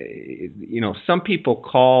 some people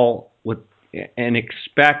call and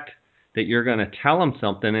expect that you're going to tell them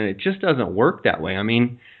something, and it just doesn't work that way. I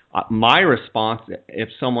mean, my response, if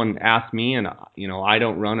someone asks me and, I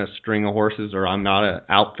don't run a string of horses or I'm not an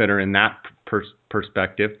outfitter in that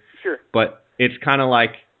perspective, sure, but it's kind of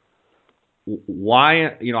like,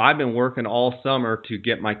 why, I've been working all summer to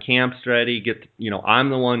get my camps ready, I'm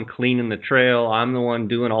the one cleaning the trail, I'm the one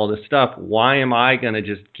doing all this stuff. Why am I going to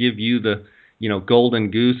just give you the,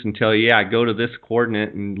 golden goose and tell you, yeah, go to this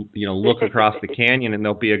coordinate and, look across the canyon and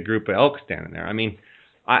there'll be a group of elk standing there. I mean,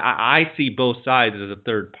 I see both sides as a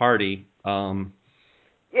third party.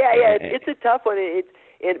 It's a tough one.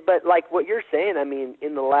 But like what you're saying, I mean,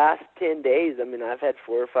 in the last 10 days, I mean, I've had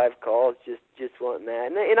 4 or 5 calls just wanting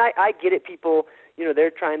that. And I get it. People,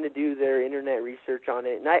 they're trying to do their internet research on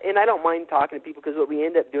it. And I don't mind talking to people because what we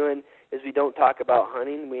end up doing is we don't talk about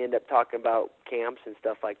hunting. We end up talking about camps and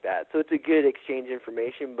stuff like that. So it's a good exchange of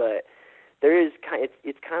information, but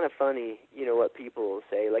it's kind of funny, what people will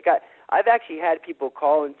say. Like I've actually had people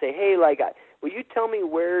call and say, hey, like, will you tell me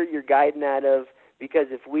where you're guiding out of?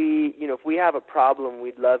 Because if we have a problem,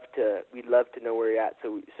 we'd love to know where you're at,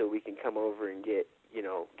 so we can come over and get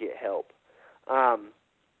help.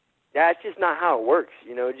 That's just not how it works,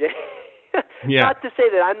 Jay. Yeah. Not to say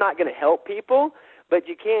that I'm not going to help people, but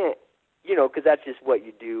you can't, because that's just what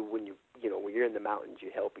you do when when you're in the mountains,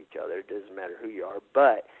 you help each other. It doesn't matter who you are,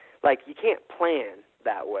 but like you can't plan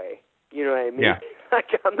that way. You know what I mean? Yeah. Like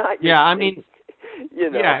I'm not. Yeah, I mean.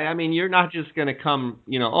 Yeah, I mean, you're not just going to come,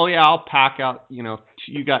 oh yeah, I'll pack out, you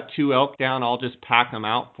got 2 elk down, I'll just pack them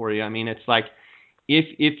out for you. I mean, it's like,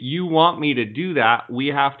 if you want me to do that, we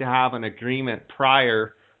have to have an agreement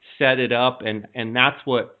prior, set it up, and that's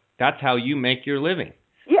how you make your living.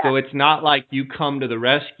 Yeah. So it's not like you come to the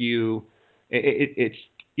rescue.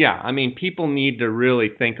 I mean, people need to really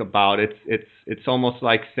think about it. It's almost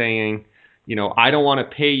like saying, I don't want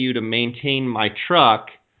to pay you to maintain my truck,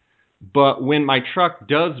 but when my truck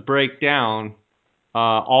does break down,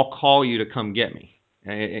 I'll call you to come get me.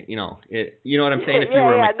 You know what I'm saying? If you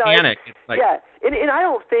were a mechanic, no, it's like, and I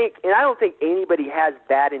don't think anybody has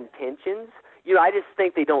bad intentions. I just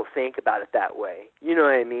think they don't think about it that way. You know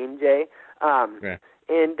what I mean, Jay? Yeah.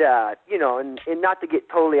 And and not to get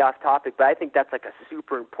totally off topic, but I think that's like a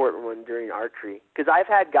super important one during archery, because I've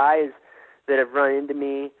had guys that have run into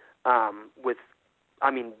me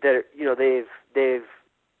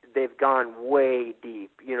they've gone way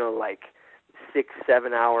deep, like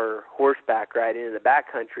 6-7 hour horseback ride into the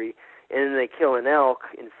backcountry, and then they kill an elk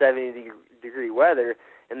in 70-degree weather,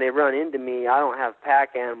 and they run into me. I don't have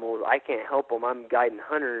pack animals. I can't help them. I'm guiding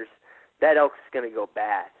hunters. That elk's going to go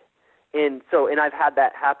bad. And I've had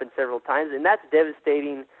that happen several times, and that's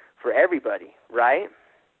devastating for everybody, right?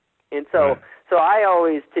 And so I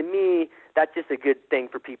always, to me, that's just a good thing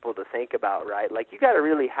for people to think about, right? Like, you got to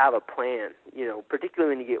really have a plan,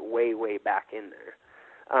 particularly when you get way, way back in there.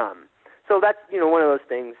 So that's, one of those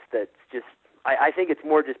things that's just I think it's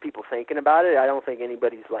more just people thinking about it. I don't think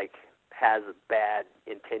anybody's like has a bad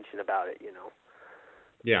intention about it, you know.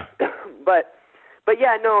 Yeah. But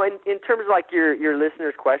yeah, no. In terms of like your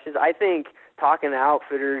listeners' questions, I think talking to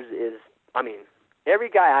outfitters is, I mean, every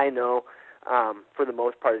guy I know, for the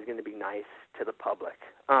most part, is going to be nice to the public.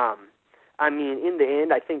 I mean, in the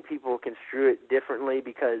end, I think people construe it differently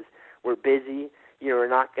because we're busy. You know, we're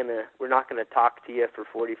not gonna talk to you for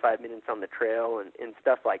 45 minutes on the trail and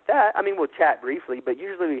stuff like that. I mean, we'll chat briefly, but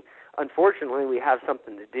usually, unfortunately, we have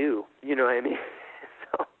something to do. You know what I mean?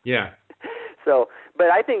 So, yeah. So,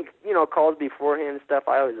 but I think, you know, calls beforehand and stuff,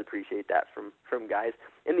 I always appreciate that from guys.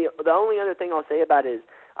 And the only other thing I'll say about it is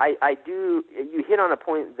you hit on a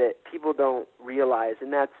point that people don't realize,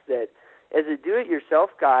 and that's that as a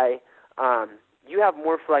do-it-yourself guy, you have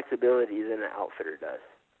more flexibility than an outfitter does.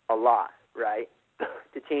 A lot, right?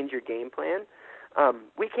 To change your game plan.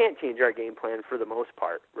 We can't change our game plan for the most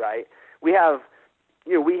part, right? We have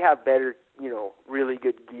better, you know, really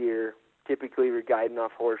good gear. Typically, we're guiding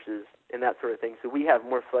off horses and that sort of thing. So we have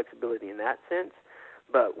more flexibility in that sense.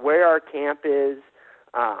 But where our camp is,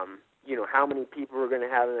 you know, how many people we're going to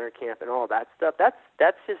have in our camp and all that stuff, that's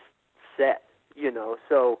just set, you know.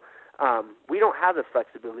 So we don't have the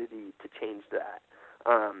flexibility to change that.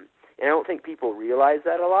 And I don't think people realize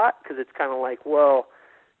that a lot because it's kind of like, well,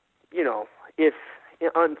 you know,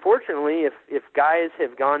 unfortunately, if guys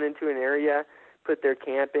have gone into an area, put their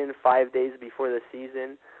camp in 5 days before the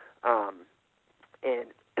season, and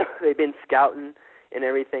they've been scouting and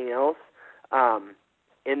everything else, and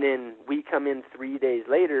then we come in 3 days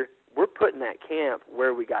later, we're putting that camp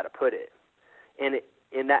where we got to put it, and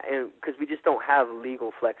because we just don't have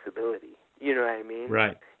legal flexibility. You know what I mean?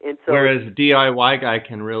 Right. And so, whereas a DIY guy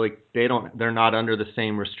can really, they're not under the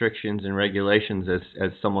same restrictions and regulations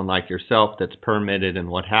as someone like yourself that's permitted and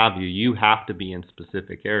what have you. You have to be in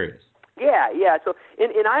specific areas. Yeah. So,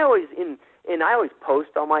 and I always post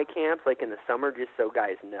all my camps like in the summer just so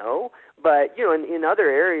guys know. But you know, in other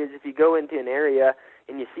areas, if you go into an area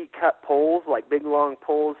and you see cut poles, like big long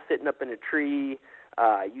poles sitting up in a tree,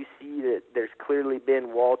 you see that there's clearly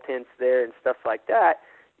been wall tents there and stuff like that.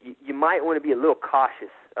 You might want to be a little cautious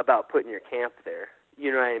about putting your camp there.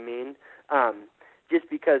 You know what I mean? Just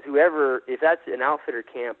because if that's an outfitter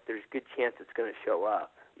camp, there's a good chance it's going to show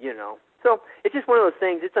up, you know. So it's just one of those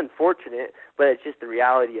things. It's unfortunate, but it's just the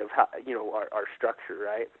reality of how, you know, our structure,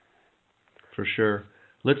 right? For sure.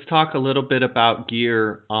 Let's talk a little bit about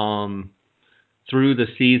gear through the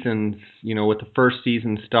seasons, you know, with the first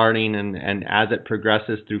season starting and as it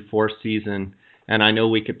progresses through fourth season. And I know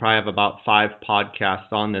we could probably have about 5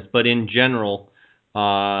 podcasts on this, but in general,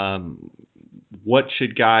 what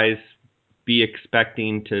should guys be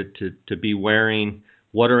expecting to be wearing?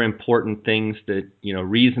 What are important things that, you know,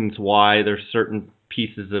 reasons why there's certain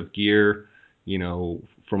pieces of gear, you know,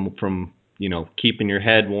 from you know, keeping your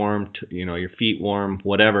head warm to, you know, your feet warm,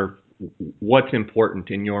 whatever. What's important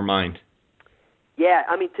in your mind? Yeah,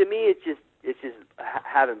 I mean, to me, it's just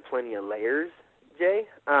having plenty of layers, Jay.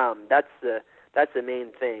 That's the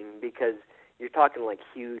main thing because you're talking like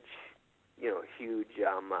huge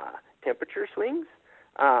temperature swings.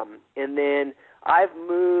 And then I've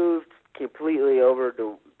moved completely over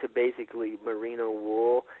to basically merino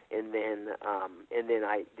wool, and then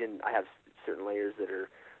I have certain layers that are,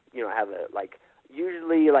 you know, have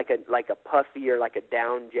usually like a puffy or like a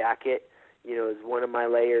down jacket, you know, is one of my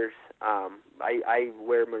layers. I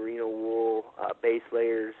wear merino wool base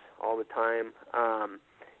layers all the time.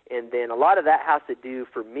 And then a lot of that has to do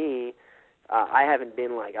for me. I haven't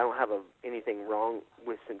been I don't have anything wrong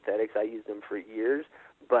with synthetics. I used them for years.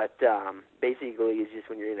 But basically, it's just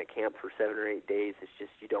when you're in a camp for 7 or 8 days, it's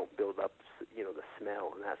just you don't build up, you know, the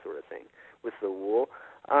smell and that sort of thing with the wool.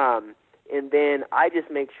 And then I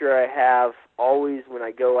just make sure I have always, when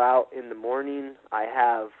I go out in the morning, I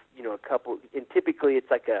have, you know, a couple, and typically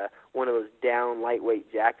it's like one of those down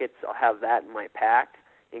lightweight jackets. I'll have that in my pack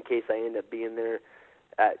in case I end up being there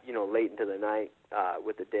at, you know, late into the night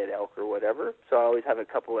with a dead elk or whatever. So I always have a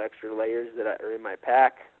couple extra layers that are in my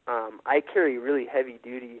pack. I carry really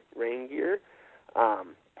heavy-duty rain gear.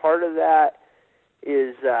 Part of that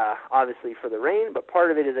is obviously for the rain, but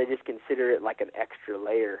part of it is I just consider it like an extra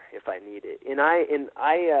layer if I need it. And I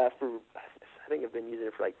think I've been using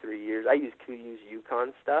it for like 3 years. I use Kuyu's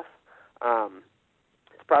Yukon stuff.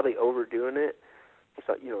 It's probably overdoing it,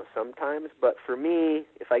 so, you know, sometimes. But for me,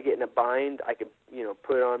 if I get in a bind, I can, you know,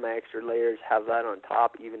 put on my extra layers, have that on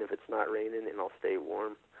top, even if it's not raining, and I'll stay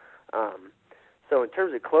warm. So in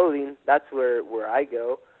terms of clothing, that's where I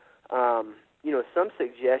go. You know, some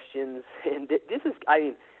suggestions, and this is, I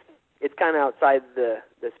mean, it's kind of outside the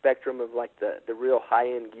spectrum of like the real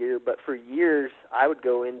high-end gear. But for years, I would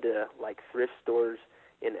go into like thrift stores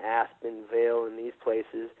in Aspen, Vail, and these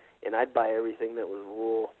places, and I'd buy everything that was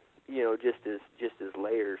wool, just as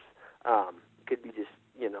layers. Could be just,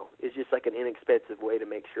 it's just like an inexpensive way to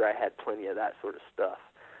make sure I had plenty of that sort of stuff.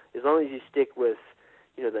 As long as you stick with,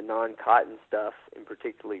 the non-cotton stuff, and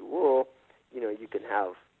particularly wool, you can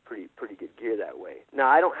have pretty good gear that way. Now,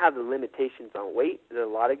 I don't have the limitations on weight that a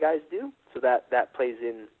lot of guys do, so that plays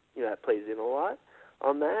in, that plays in a lot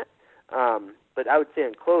on that. But I would say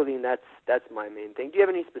on clothing, that's my main thing. Do you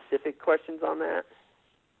have any specific questions on that?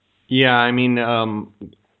 Yeah, I mean,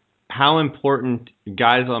 how important,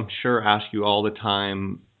 guys I'm sure ask you all the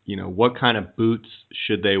time, what kind of boots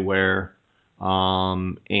should they wear?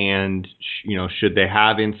 And, should they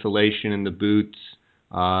have insulation in the boots?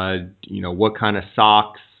 What kind of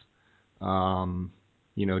socks? Do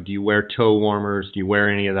you wear toe warmers? Do you wear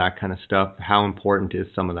any of that kind of stuff? How important is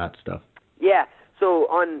some of that stuff? Yeah, so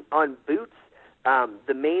on boots,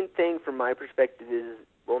 the main thing from my perspective is,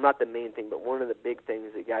 well, not the main thing, but one of the big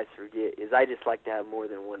things that guys forget is I just like to have more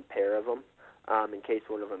than one pair of them in case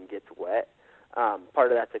one of them gets wet.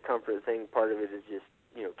 Part of that's a comfort thing. Part of it is just,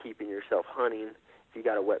 keeping yourself hunting. If you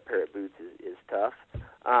got a wet pair of boots is tough.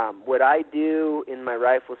 What I do in my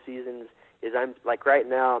rifle seasons is I'm like right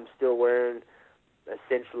now I'm still wearing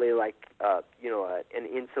essentially like an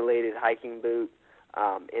insulated hiking boot,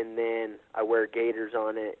 and then I wear gaiters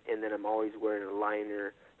on it, and then I'm always wearing a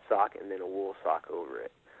liner sock and then a wool sock over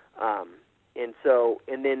it.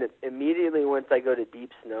 And then immediately once I go to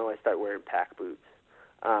deep snow, I start wearing pack boots.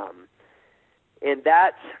 And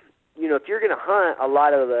that's, if you're going to hunt a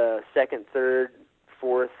lot of the second, third,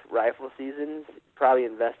 fourth rifle seasons, probably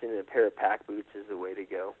investing in a pair of pack boots is the way to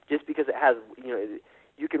go. Just because it has,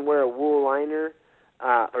 you can wear a wool liner,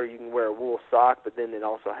 or you can wear a wool sock, but then it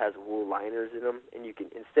also has wool liners in them, and you can,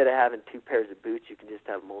 instead of having two pairs of boots, you can just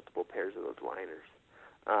have multiple pairs of those liners.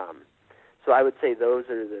 So I would say those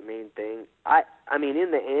are the main thing. I mean, in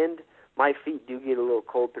the end, my feet do get a little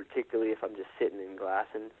cold, particularly if I'm just sitting in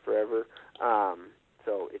glassing forever.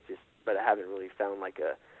 So it's just, but I haven't really found like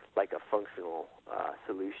a functional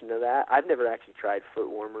solution to that. I've never actually tried foot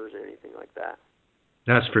warmers or anything like that.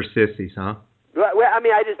 That's for sissies, huh? Well, I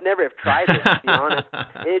mean, I just never have tried it, to be honest.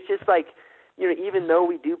 And it's just like, even though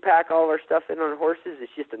we do pack all of our stuff in on horses,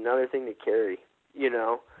 it's just another thing to carry,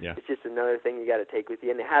 Yeah. It's just another thing you got to take with you.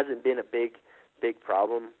 And it hasn't been a big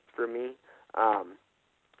problem for me.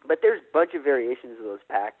 But there's a bunch of variations of those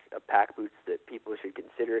pack boots that people should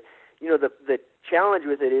consider. The challenge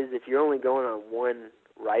with it is if you're only going on one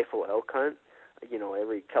rifle elk hunt,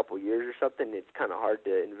 every couple years or something, it's kind of hard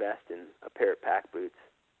to invest in a pair of pack boots.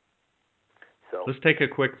 So let's take a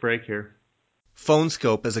quick break here.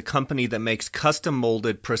 PhoneScope is a company that makes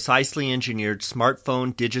custom-molded, precisely engineered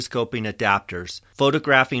smartphone digiscoping adapters.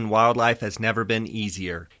 Photographing wildlife has never been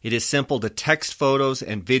easier. It is simple to text photos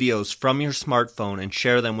and videos from your smartphone and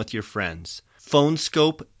share them with your friends.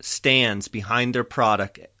 PhoneScope stands behind their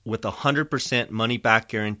product with a 100% money-back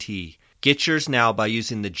guarantee. Get yours now by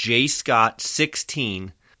using the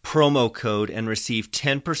JScott16 promo code and receive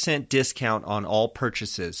 10% discount on all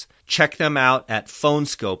purchases. Check them out at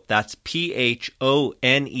PhoneScope, that's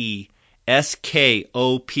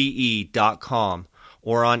PhoneSkope.com,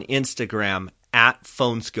 or on Instagram at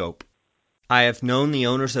PhoneScope. I have known the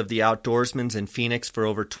owners of the Outdoorsmans in Phoenix for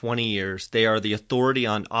over 20 years. They are the authority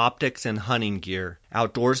on optics and hunting gear.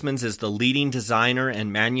 Outdoorsmans is the leading designer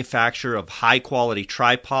and manufacturer of high-quality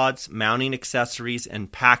tripods, mounting accessories,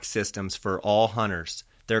 and pack systems for all hunters.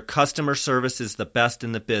 Their customer service is the best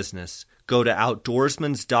in the business. Go to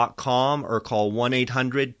outdoorsmans.com or call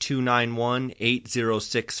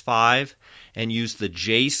 1-800-291-8065 and use the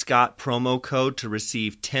J. Scott promo code to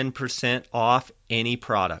receive 10% off any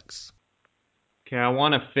products. Okay, I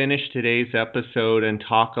want to finish today's episode and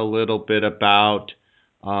talk a little bit about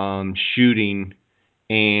shooting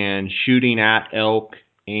and shooting at elk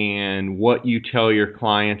and what you tell your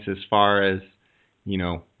clients as far as,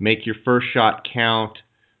 make your first shot count.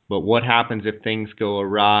 But what happens if things go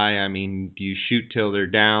awry? I mean, do you shoot till they're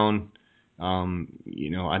down?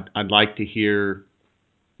 I'd like to hear,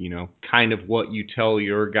 kind of what you tell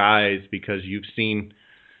your guys, because you've seen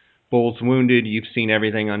bulls wounded, you've seen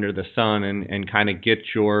everything under the sun, and kind of get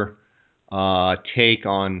your take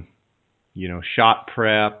on, shot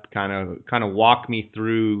prep, kind of walk me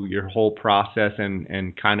through your whole process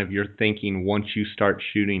and kind of your thinking once you start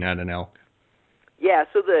shooting at an elk. Yeah,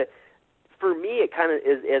 so for me, it kind of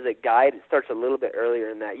is, as a guide, it starts a little bit earlier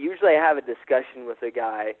than that. Usually I have a discussion with a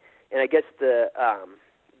guy, and I guess the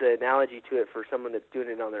the analogy to it for someone that's doing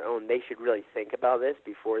it on their own, they should really think about this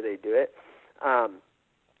before they do it.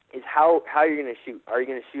 Is how you're going to shoot. Are you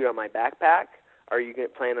going to shoot on my backpack? Are you going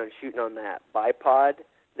to plan on shooting on that bipod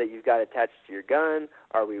that you've got attached to your gun?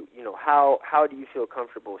 Are we, how do you feel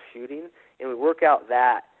comfortable shooting? And we work out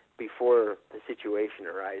that before the situation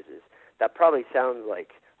arises. That probably sounds like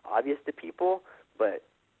obvious to people, but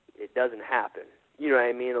it doesn't happen. You know what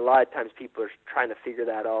I mean? A lot of times people are trying to figure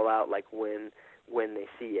that all out, like when they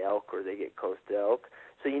see elk or they get close to elk.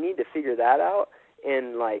 So you need to figure that out.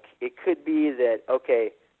 And like it could be that,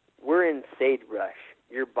 okay, we're in sagebrush.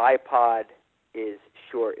 Your bipod is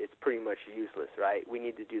short. It's pretty much useless, right? We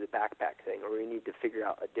need to do the backpack thing, or we need to figure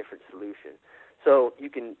out a different solution. So you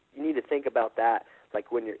need to think about that,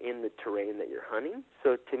 like when you're in the terrain that you're hunting.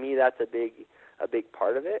 So to me, that's a big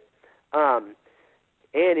part of it.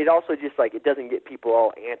 And it also just like it doesn't get people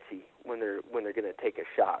all antsy when they're going to take a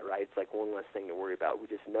shot, right? It's like one less thing to worry about. We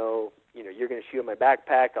just know, you're going to shoot in my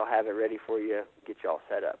backpack. I'll have it ready for you. Get you all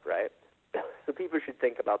set up, right? So people should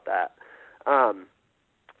think about that.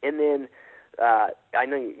 And then I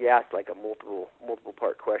know you asked like a multiple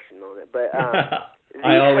part question on it, but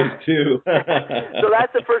I always do. So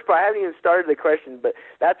that's the first part. I haven't even started the question, but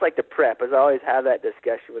that's like the prep. As I always have that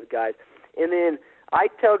discussion with guys, and then I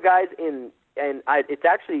tell guys it's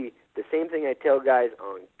actually the same thing I tell guys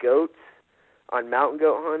on goats, on mountain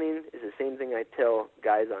goat hunting, is the same thing I tell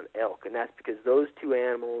guys on elk, and that's because those two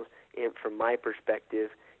animals, from my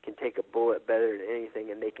perspective, can take a bullet better than anything,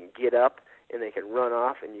 and they can get up and they can run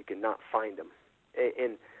off, and you cannot find them.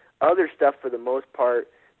 And other stuff, for the most part,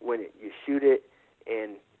 when you shoot it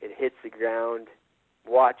and it hits the ground,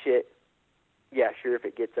 watch it. Yeah, sure, if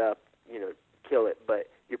it gets up, kill it, but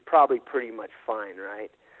you're probably pretty much fine,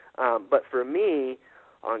 right? But for me,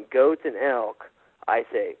 on goats and elk, I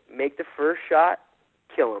say make the first shot,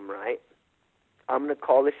 kill him, right? I'm going to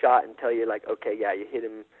call the shot and tell you, like, okay, yeah, you hit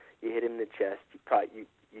him in the chest,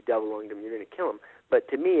 you double lunged him, you're going to kill him. But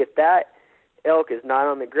to me, if that elk is not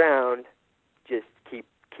on the ground, just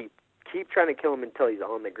keep trying to kill him until he's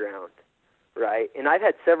on the ground, right? And I've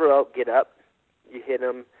had several elk get up. You hit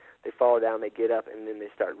them, they fall down, they get up, and then they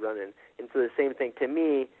start running. And so the same thing to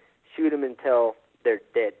me, shoot them until they're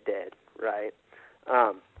dead, right?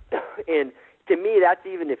 And to me, that's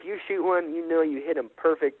even if you shoot one, you hit him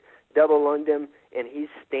perfect, double lunged him, and he's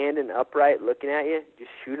standing upright looking at you,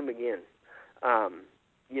 just shoot him again.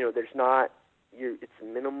 There's not, it's a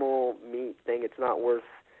minimal meat thing. It's not worth,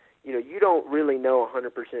 you don't really know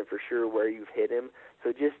 100% for sure where you've hit him,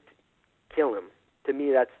 so just kill him. To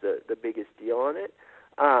me, that's the biggest deal on it.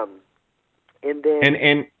 And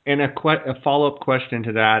then and a follow-up question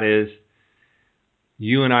to that is,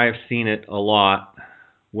 you and I have seen it a lot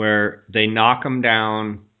where they knock them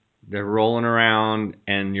down, they're rolling around,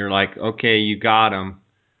 and you're like, okay, you got them.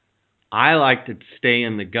 I like to stay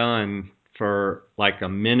in the gun for like a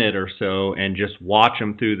minute or so and just watch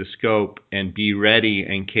him through the scope and be ready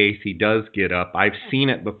in case he does get up. I've seen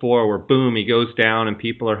it before where, boom, he goes down and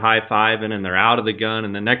people are high-fiving and they're out of the gun,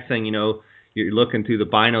 and the next thing you know, you're looking through the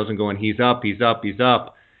binos and going, he's up, he's up, he's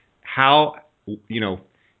up. How,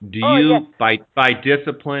 do you, by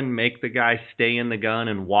discipline, make the guy stay in the gun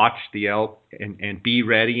and watch the elk and be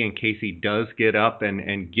ready in case he does get up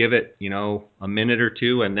and give it, a minute or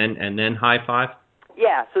two and then high five?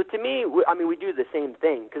 Yeah. So to me, we do the same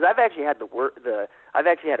thing, because I've actually had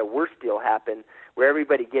a worse deal happen where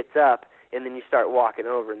everybody gets up and then you start walking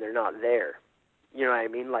over and they're not there. You know what I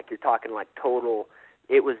mean? Like you're talking like total.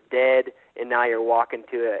 It was dead, and now you're walking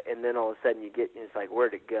to it, and then all of a sudden it's like,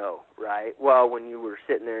 where'd it go, right? Well, when you were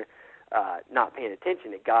sitting there not paying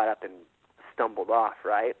attention, it got up and stumbled off,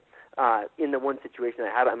 right? In the one situation I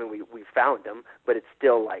had, we found him, but it's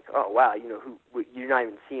still like, oh, wow, you're not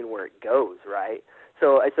even seeing where it goes, right?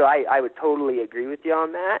 So I would totally agree with you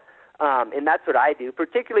on that, and that's what I do,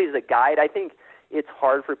 particularly as a guide. I think it's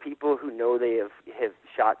hard for people who know they have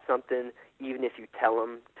shot something, even if you tell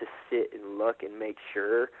them to sit and look and make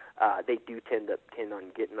sure, they do tend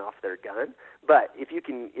on getting off their gun. But if you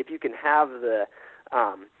can have the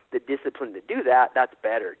discipline to do that, that's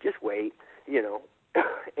better. Just wait,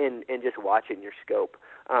 and just watch in your scope.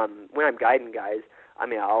 When I'm guiding guys,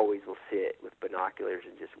 I always will sit with binoculars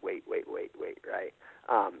and just wait, right?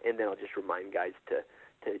 And then I'll just remind guys to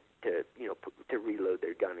reload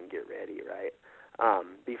their gun and get ready, right?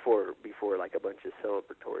 Before like a bunch of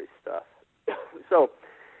celebratory stuff. So,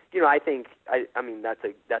 I think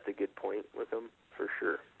that's a good point with them for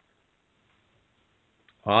sure.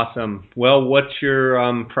 Awesome. Well, what's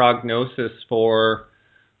your prognosis for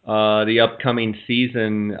the upcoming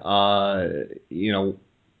season?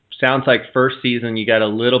 sounds like first season you got a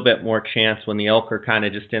little bit more chance when the elk are kind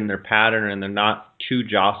of just in their pattern and they're not too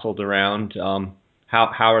jostled around.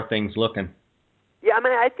 How are things looking? Yeah,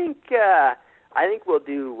 I think we'll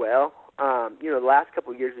do well. The last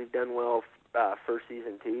couple of years we've done well first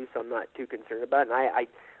season too, so I'm not too concerned about it. And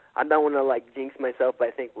I don't want to like jinx myself, but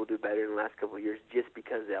I think we'll do better in the last couple of years just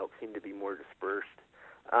because the elk seem to be more dispersed,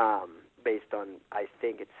 based on I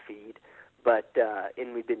think it's feed. But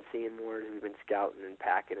and we've been seeing more as we've been scouting and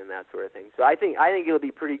packing and that sort of thing. So I think it'll be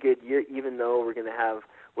a pretty good year, even though we're going to have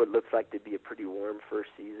what looks like to be a pretty warm first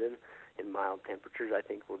season in mild temperatures. I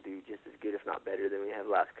think we'll do just as good, if not better, than we have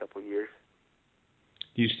the last couple of years.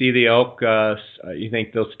 Do you see the elk? You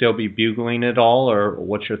think they'll still be bugling at all, or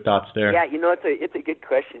what's your thoughts there? Yeah, it's a good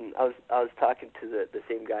question. I was talking to the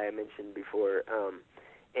same guy I mentioned before,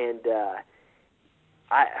 and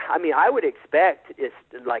I would expect it's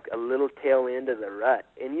like a little tail end of the rut.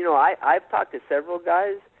 And I've talked to several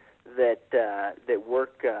guys that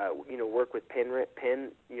work with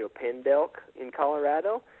penned elk in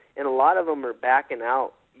Colorado, and a lot of them are backing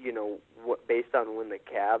out. Based on when the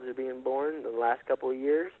calves are being born in the last couple of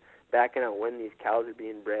years, backing out when these cows are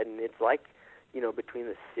being bred, and it's like, between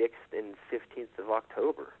the 6th and 15th of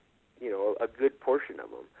October, a good portion of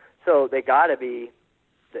them. So there's got to be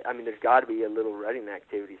a little rutting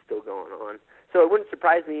activity still going on. So it wouldn't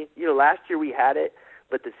surprise me. Last year we had it,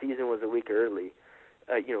 but the season was a week earlier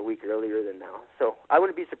than now. So I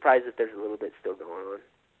wouldn't be surprised if there's a little bit still going on.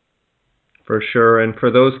 For sure. And for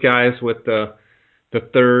those guys with the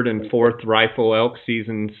third and fourth rifle elk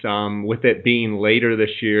seasons, with it being later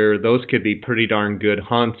this year, those could be pretty darn good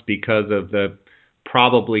hunts because of the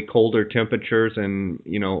probably colder temperatures and,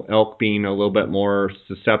 elk being a little bit more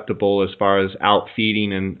susceptible as far as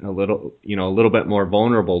outfeeding and a little bit more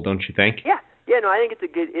vulnerable, don't you think? Yeah. No, I think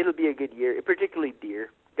it'll be a good year, particularly deer.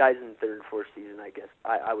 Guys in the third and fourth season, I guess.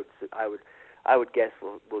 I would guess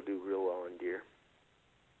we'll do real well on deer.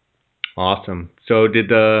 Awesome. So did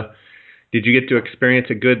you get to experience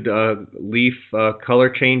a good leaf color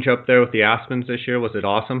change up there with the aspens this year? Was it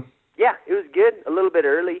awesome? Yeah, it was good. A little bit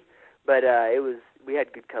early, but we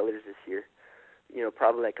had good colors this year.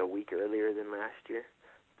 Probably like a week earlier than last year.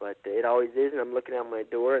 But it always is, and I'm looking out my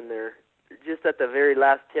door, and they're just at the very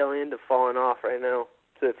last tail end of falling off right now.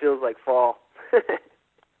 So it feels like fall.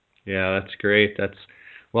 Yeah, that's great.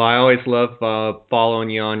 Well, I always love following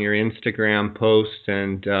you on your Instagram posts,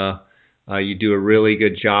 and you do a really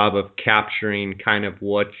good job of capturing kind of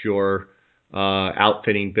what your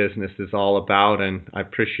outfitting business is all about, and I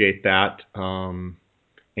appreciate that.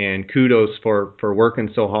 And kudos for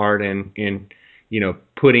working so hard and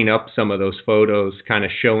putting up some of those photos, kind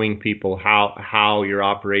of showing people how your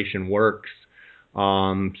operation works.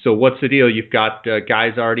 So what's the deal? You've got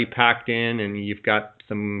guys already packed in, and you've got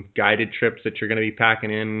some guided trips that you're going to be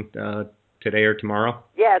packing in today or tomorrow?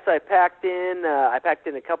 Yeah, so I packed in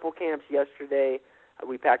a couple camps yesterday.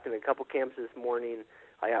 We packed in a couple camps this morning.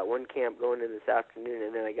 I got one camp going in this afternoon,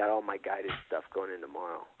 and then I got all my guided stuff going in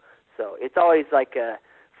tomorrow. So it's always like a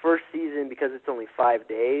first season because it's only 5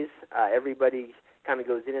 days. Everybody kind of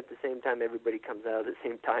goes in at the same time. Everybody comes out at the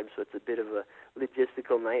same time, so it's a bit of a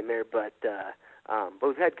logistical nightmare. But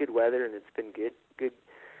we've had good weather, and it's been good. Good.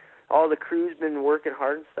 All the crew's been working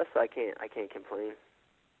hard and stuff, so I can't complain.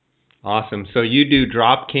 Awesome. So you do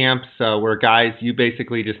drop camps where guys, you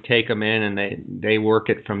basically just take them in and they work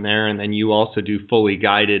it from there, and then you also do fully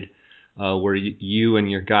guided where you and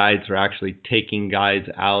your guides are actually taking guys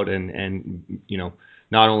out and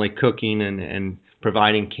not only cooking and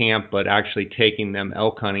providing camp, but actually taking them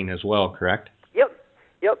elk hunting as well, correct? Yep.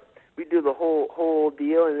 We do the whole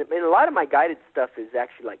deal, and a lot of my guided stuff is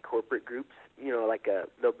actually like corporate groups.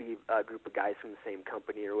 There'll be a group of guys from the same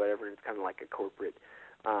company or whatever, and it's kind of like a corporate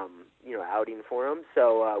outing for them,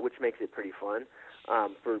 so which makes it pretty fun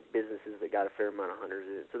for businesses that got a fair amount of hunters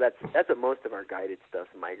in it. So that's what most of our guided stuff's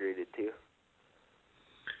migrated to.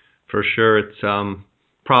 For sure, it's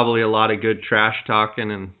probably a lot of good trash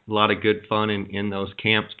talking and a lot of good fun in those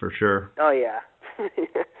camps for sure. Oh yeah,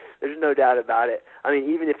 there's no doubt about it. I mean,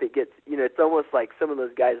 even if it gets, it's almost like some of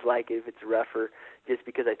those guys like it if it's rougher, just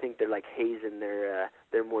because I think they're like hazing their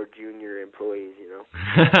more junior employees,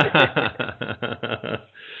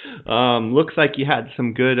 Looks like you had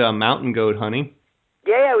some good mountain goat hunting.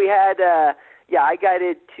 Yeah, we had. I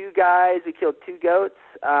guided 2 guys. We killed 2 goats,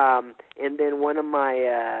 and then one of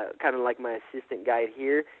my kind of like my assistant guide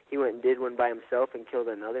here. He went and did one by himself and killed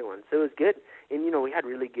another one. So it was good, and we had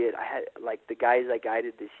really good. I had like the guys I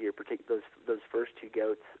guided this year, particularly those first 2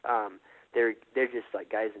 goats. They're just like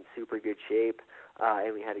guys in super good shape,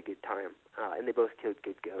 and we had a good time. And they both killed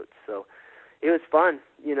good goats, so it was fun.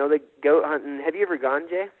 The goat hunting. Have you ever gone,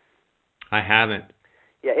 Jay? I haven't.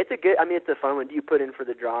 Yeah, it's a fun one. Do you put in for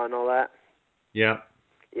the draw and all that? Yeah.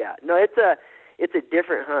 Yeah. No, it's a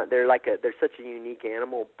different hunt. They're such a unique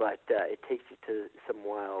animal, but it takes you to some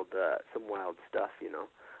wild stuff, you know.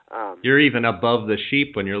 You're even above the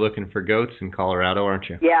sheep when you're looking for goats in Colorado, aren't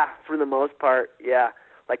you? Yeah, for the most part, yeah.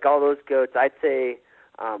 Like all those goats, I'd say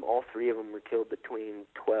all three of them were killed between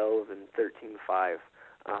 12 and 13.5,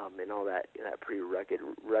 and all that pretty rugged,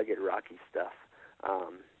 rocky stuff.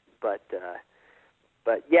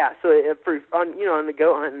 But yeah, so on the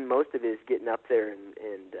goat hunting, most of it is getting up there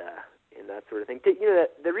and that sort of thing.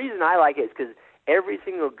 The reason I like it is because every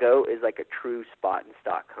single goat is like a true spot and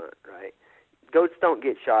stock hunt, right? Goats don't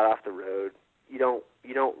get shot off the road. You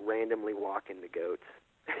don't randomly walk into goats.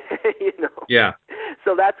 You know. Yeah.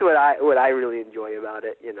 So that's what I really enjoy about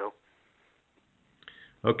it, you know.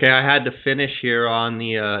 Okay, I had to finish here on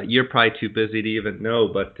the. You're probably too busy to even know,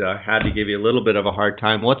 but I had to give you a little bit of a hard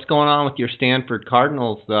time. What's going on with your Stanford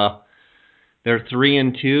Cardinals? They're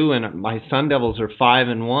 3-2, and my Sun Devils are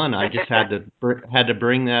 5-1. I just had to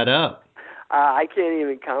bring that up. I can't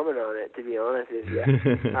even comment on it, to be honest with you.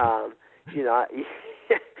 You know,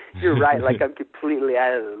 you're right. Like, I'm completely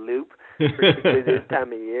out of the loop, particularly this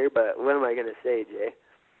time of year. But what am I going to say, Jay?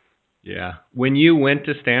 Yeah. When you went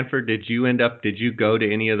to Stanford, did you go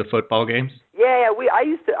to any of the football games? Yeah. I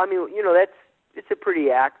used to. I mean, you know, it's a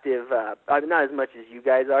pretty active. Not as much as you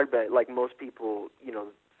guys are, but like most people, you know,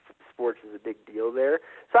 sports is a big deal there.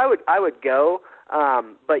 So I would go.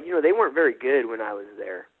 But you know, they weren't very good when I was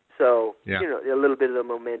there. So yeah. You know, a little bit of the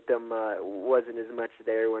momentum wasn't as much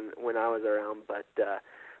there when I was around. But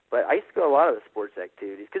I used to go to a lot of the sports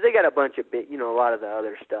activities because they got a bunch of big, you know, a lot of the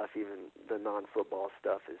other stuff, even the non-football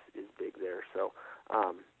stuff is big there. So,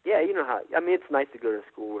 yeah, you know how, I mean, it's nice to go to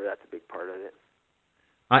school where that's a big part of it.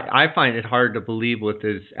 I find it hard to believe with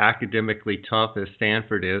as academically tough as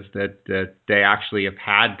Stanford is that they actually have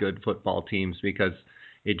had good football teams, because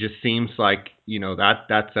it just seems like, you know,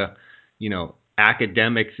 that's a, you know,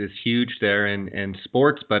 academics is huge there and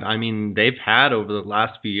sports, but I mean, they've had over the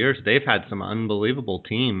last few years, they've had some unbelievable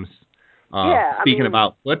teams. Speaking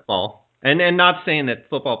about football, and not saying that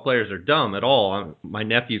football players are dumb at all. My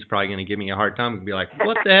nephew's probably going to give me a hard time and be like,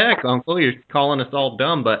 "What the heck, Uncle? You're calling us all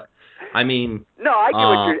dumb?" But I mean, no, I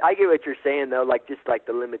get what you're saying though. Like just like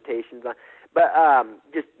the limitations on. But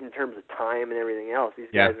just in terms of time and everything else,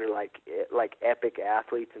 these guys are like epic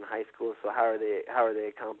athletes in high school. So how are they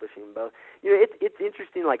accomplishing both? You know, it's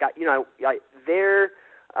interesting. Like they're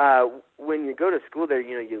when you go to school there,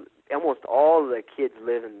 you know, almost all the kids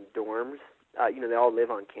live in dorms. You know, they all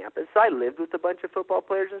live on campus. So I lived with a bunch of football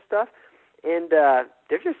players and stuff, and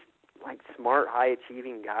they're just like smart, high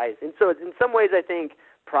achieving guys. And so in some ways, I think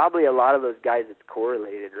probably a lot of those guys it's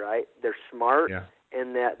correlated, right? They're smart. Yeah.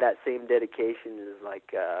 And that same dedication is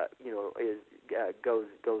like you know goes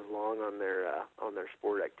long on their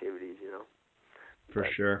sport activities, you know. For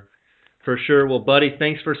sure. Well, buddy,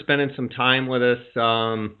 thanks for spending some time with us.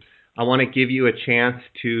 I want to give you a chance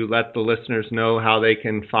to let the listeners know how they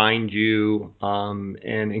can find you, and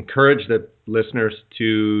encourage the listeners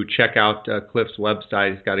to check out Cliff's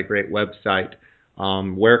website. He's got a great website.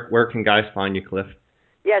 Where can guys find you, Cliff?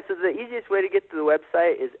 Yeah, so the easiest way to get to the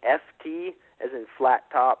website is FT, as in flat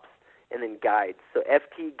tops, and then guides. So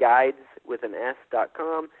ftguides with an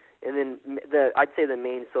S.com, and then I'd say the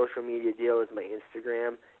main social media deal is my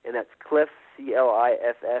Instagram, and that's Cliff, CliffGry.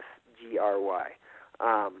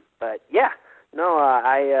 But yeah, no,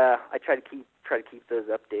 I try to keep those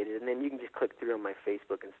updated, and then you can just click through on my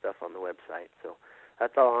Facebook and stuff on the website. So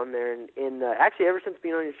that's all on there, and actually ever since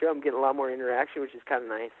being on your show, I'm getting a lot more interaction, which is kind of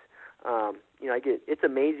nice. You know, it's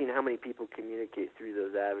amazing how many people communicate through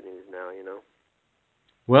those avenues now, you know.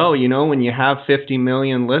 Well, you know, when you have 50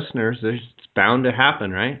 million listeners, it's bound to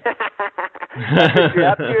happen, right? That's what you're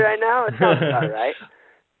up to right now? It sounds about right.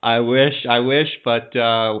 I wish, but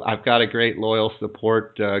I've got a great loyal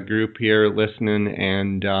support group here listening,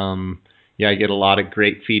 and I get a lot of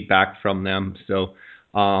great feedback from them. So,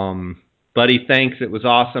 buddy, thanks. It was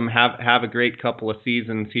awesome. Have a great couple of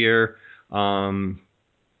seasons here.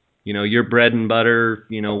 You know, your bread and butter,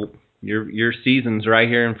 you know, your season's right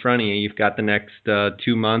here in front of you. You've got the next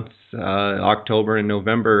 2 months, October and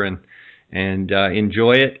November, and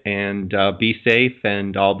enjoy it, and be safe,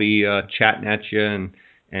 and I'll be chatting at you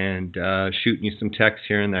and shooting you some texts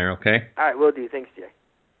here and there, okay? All right, will do. Thanks, Jay.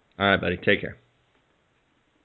 All right, buddy. Take care.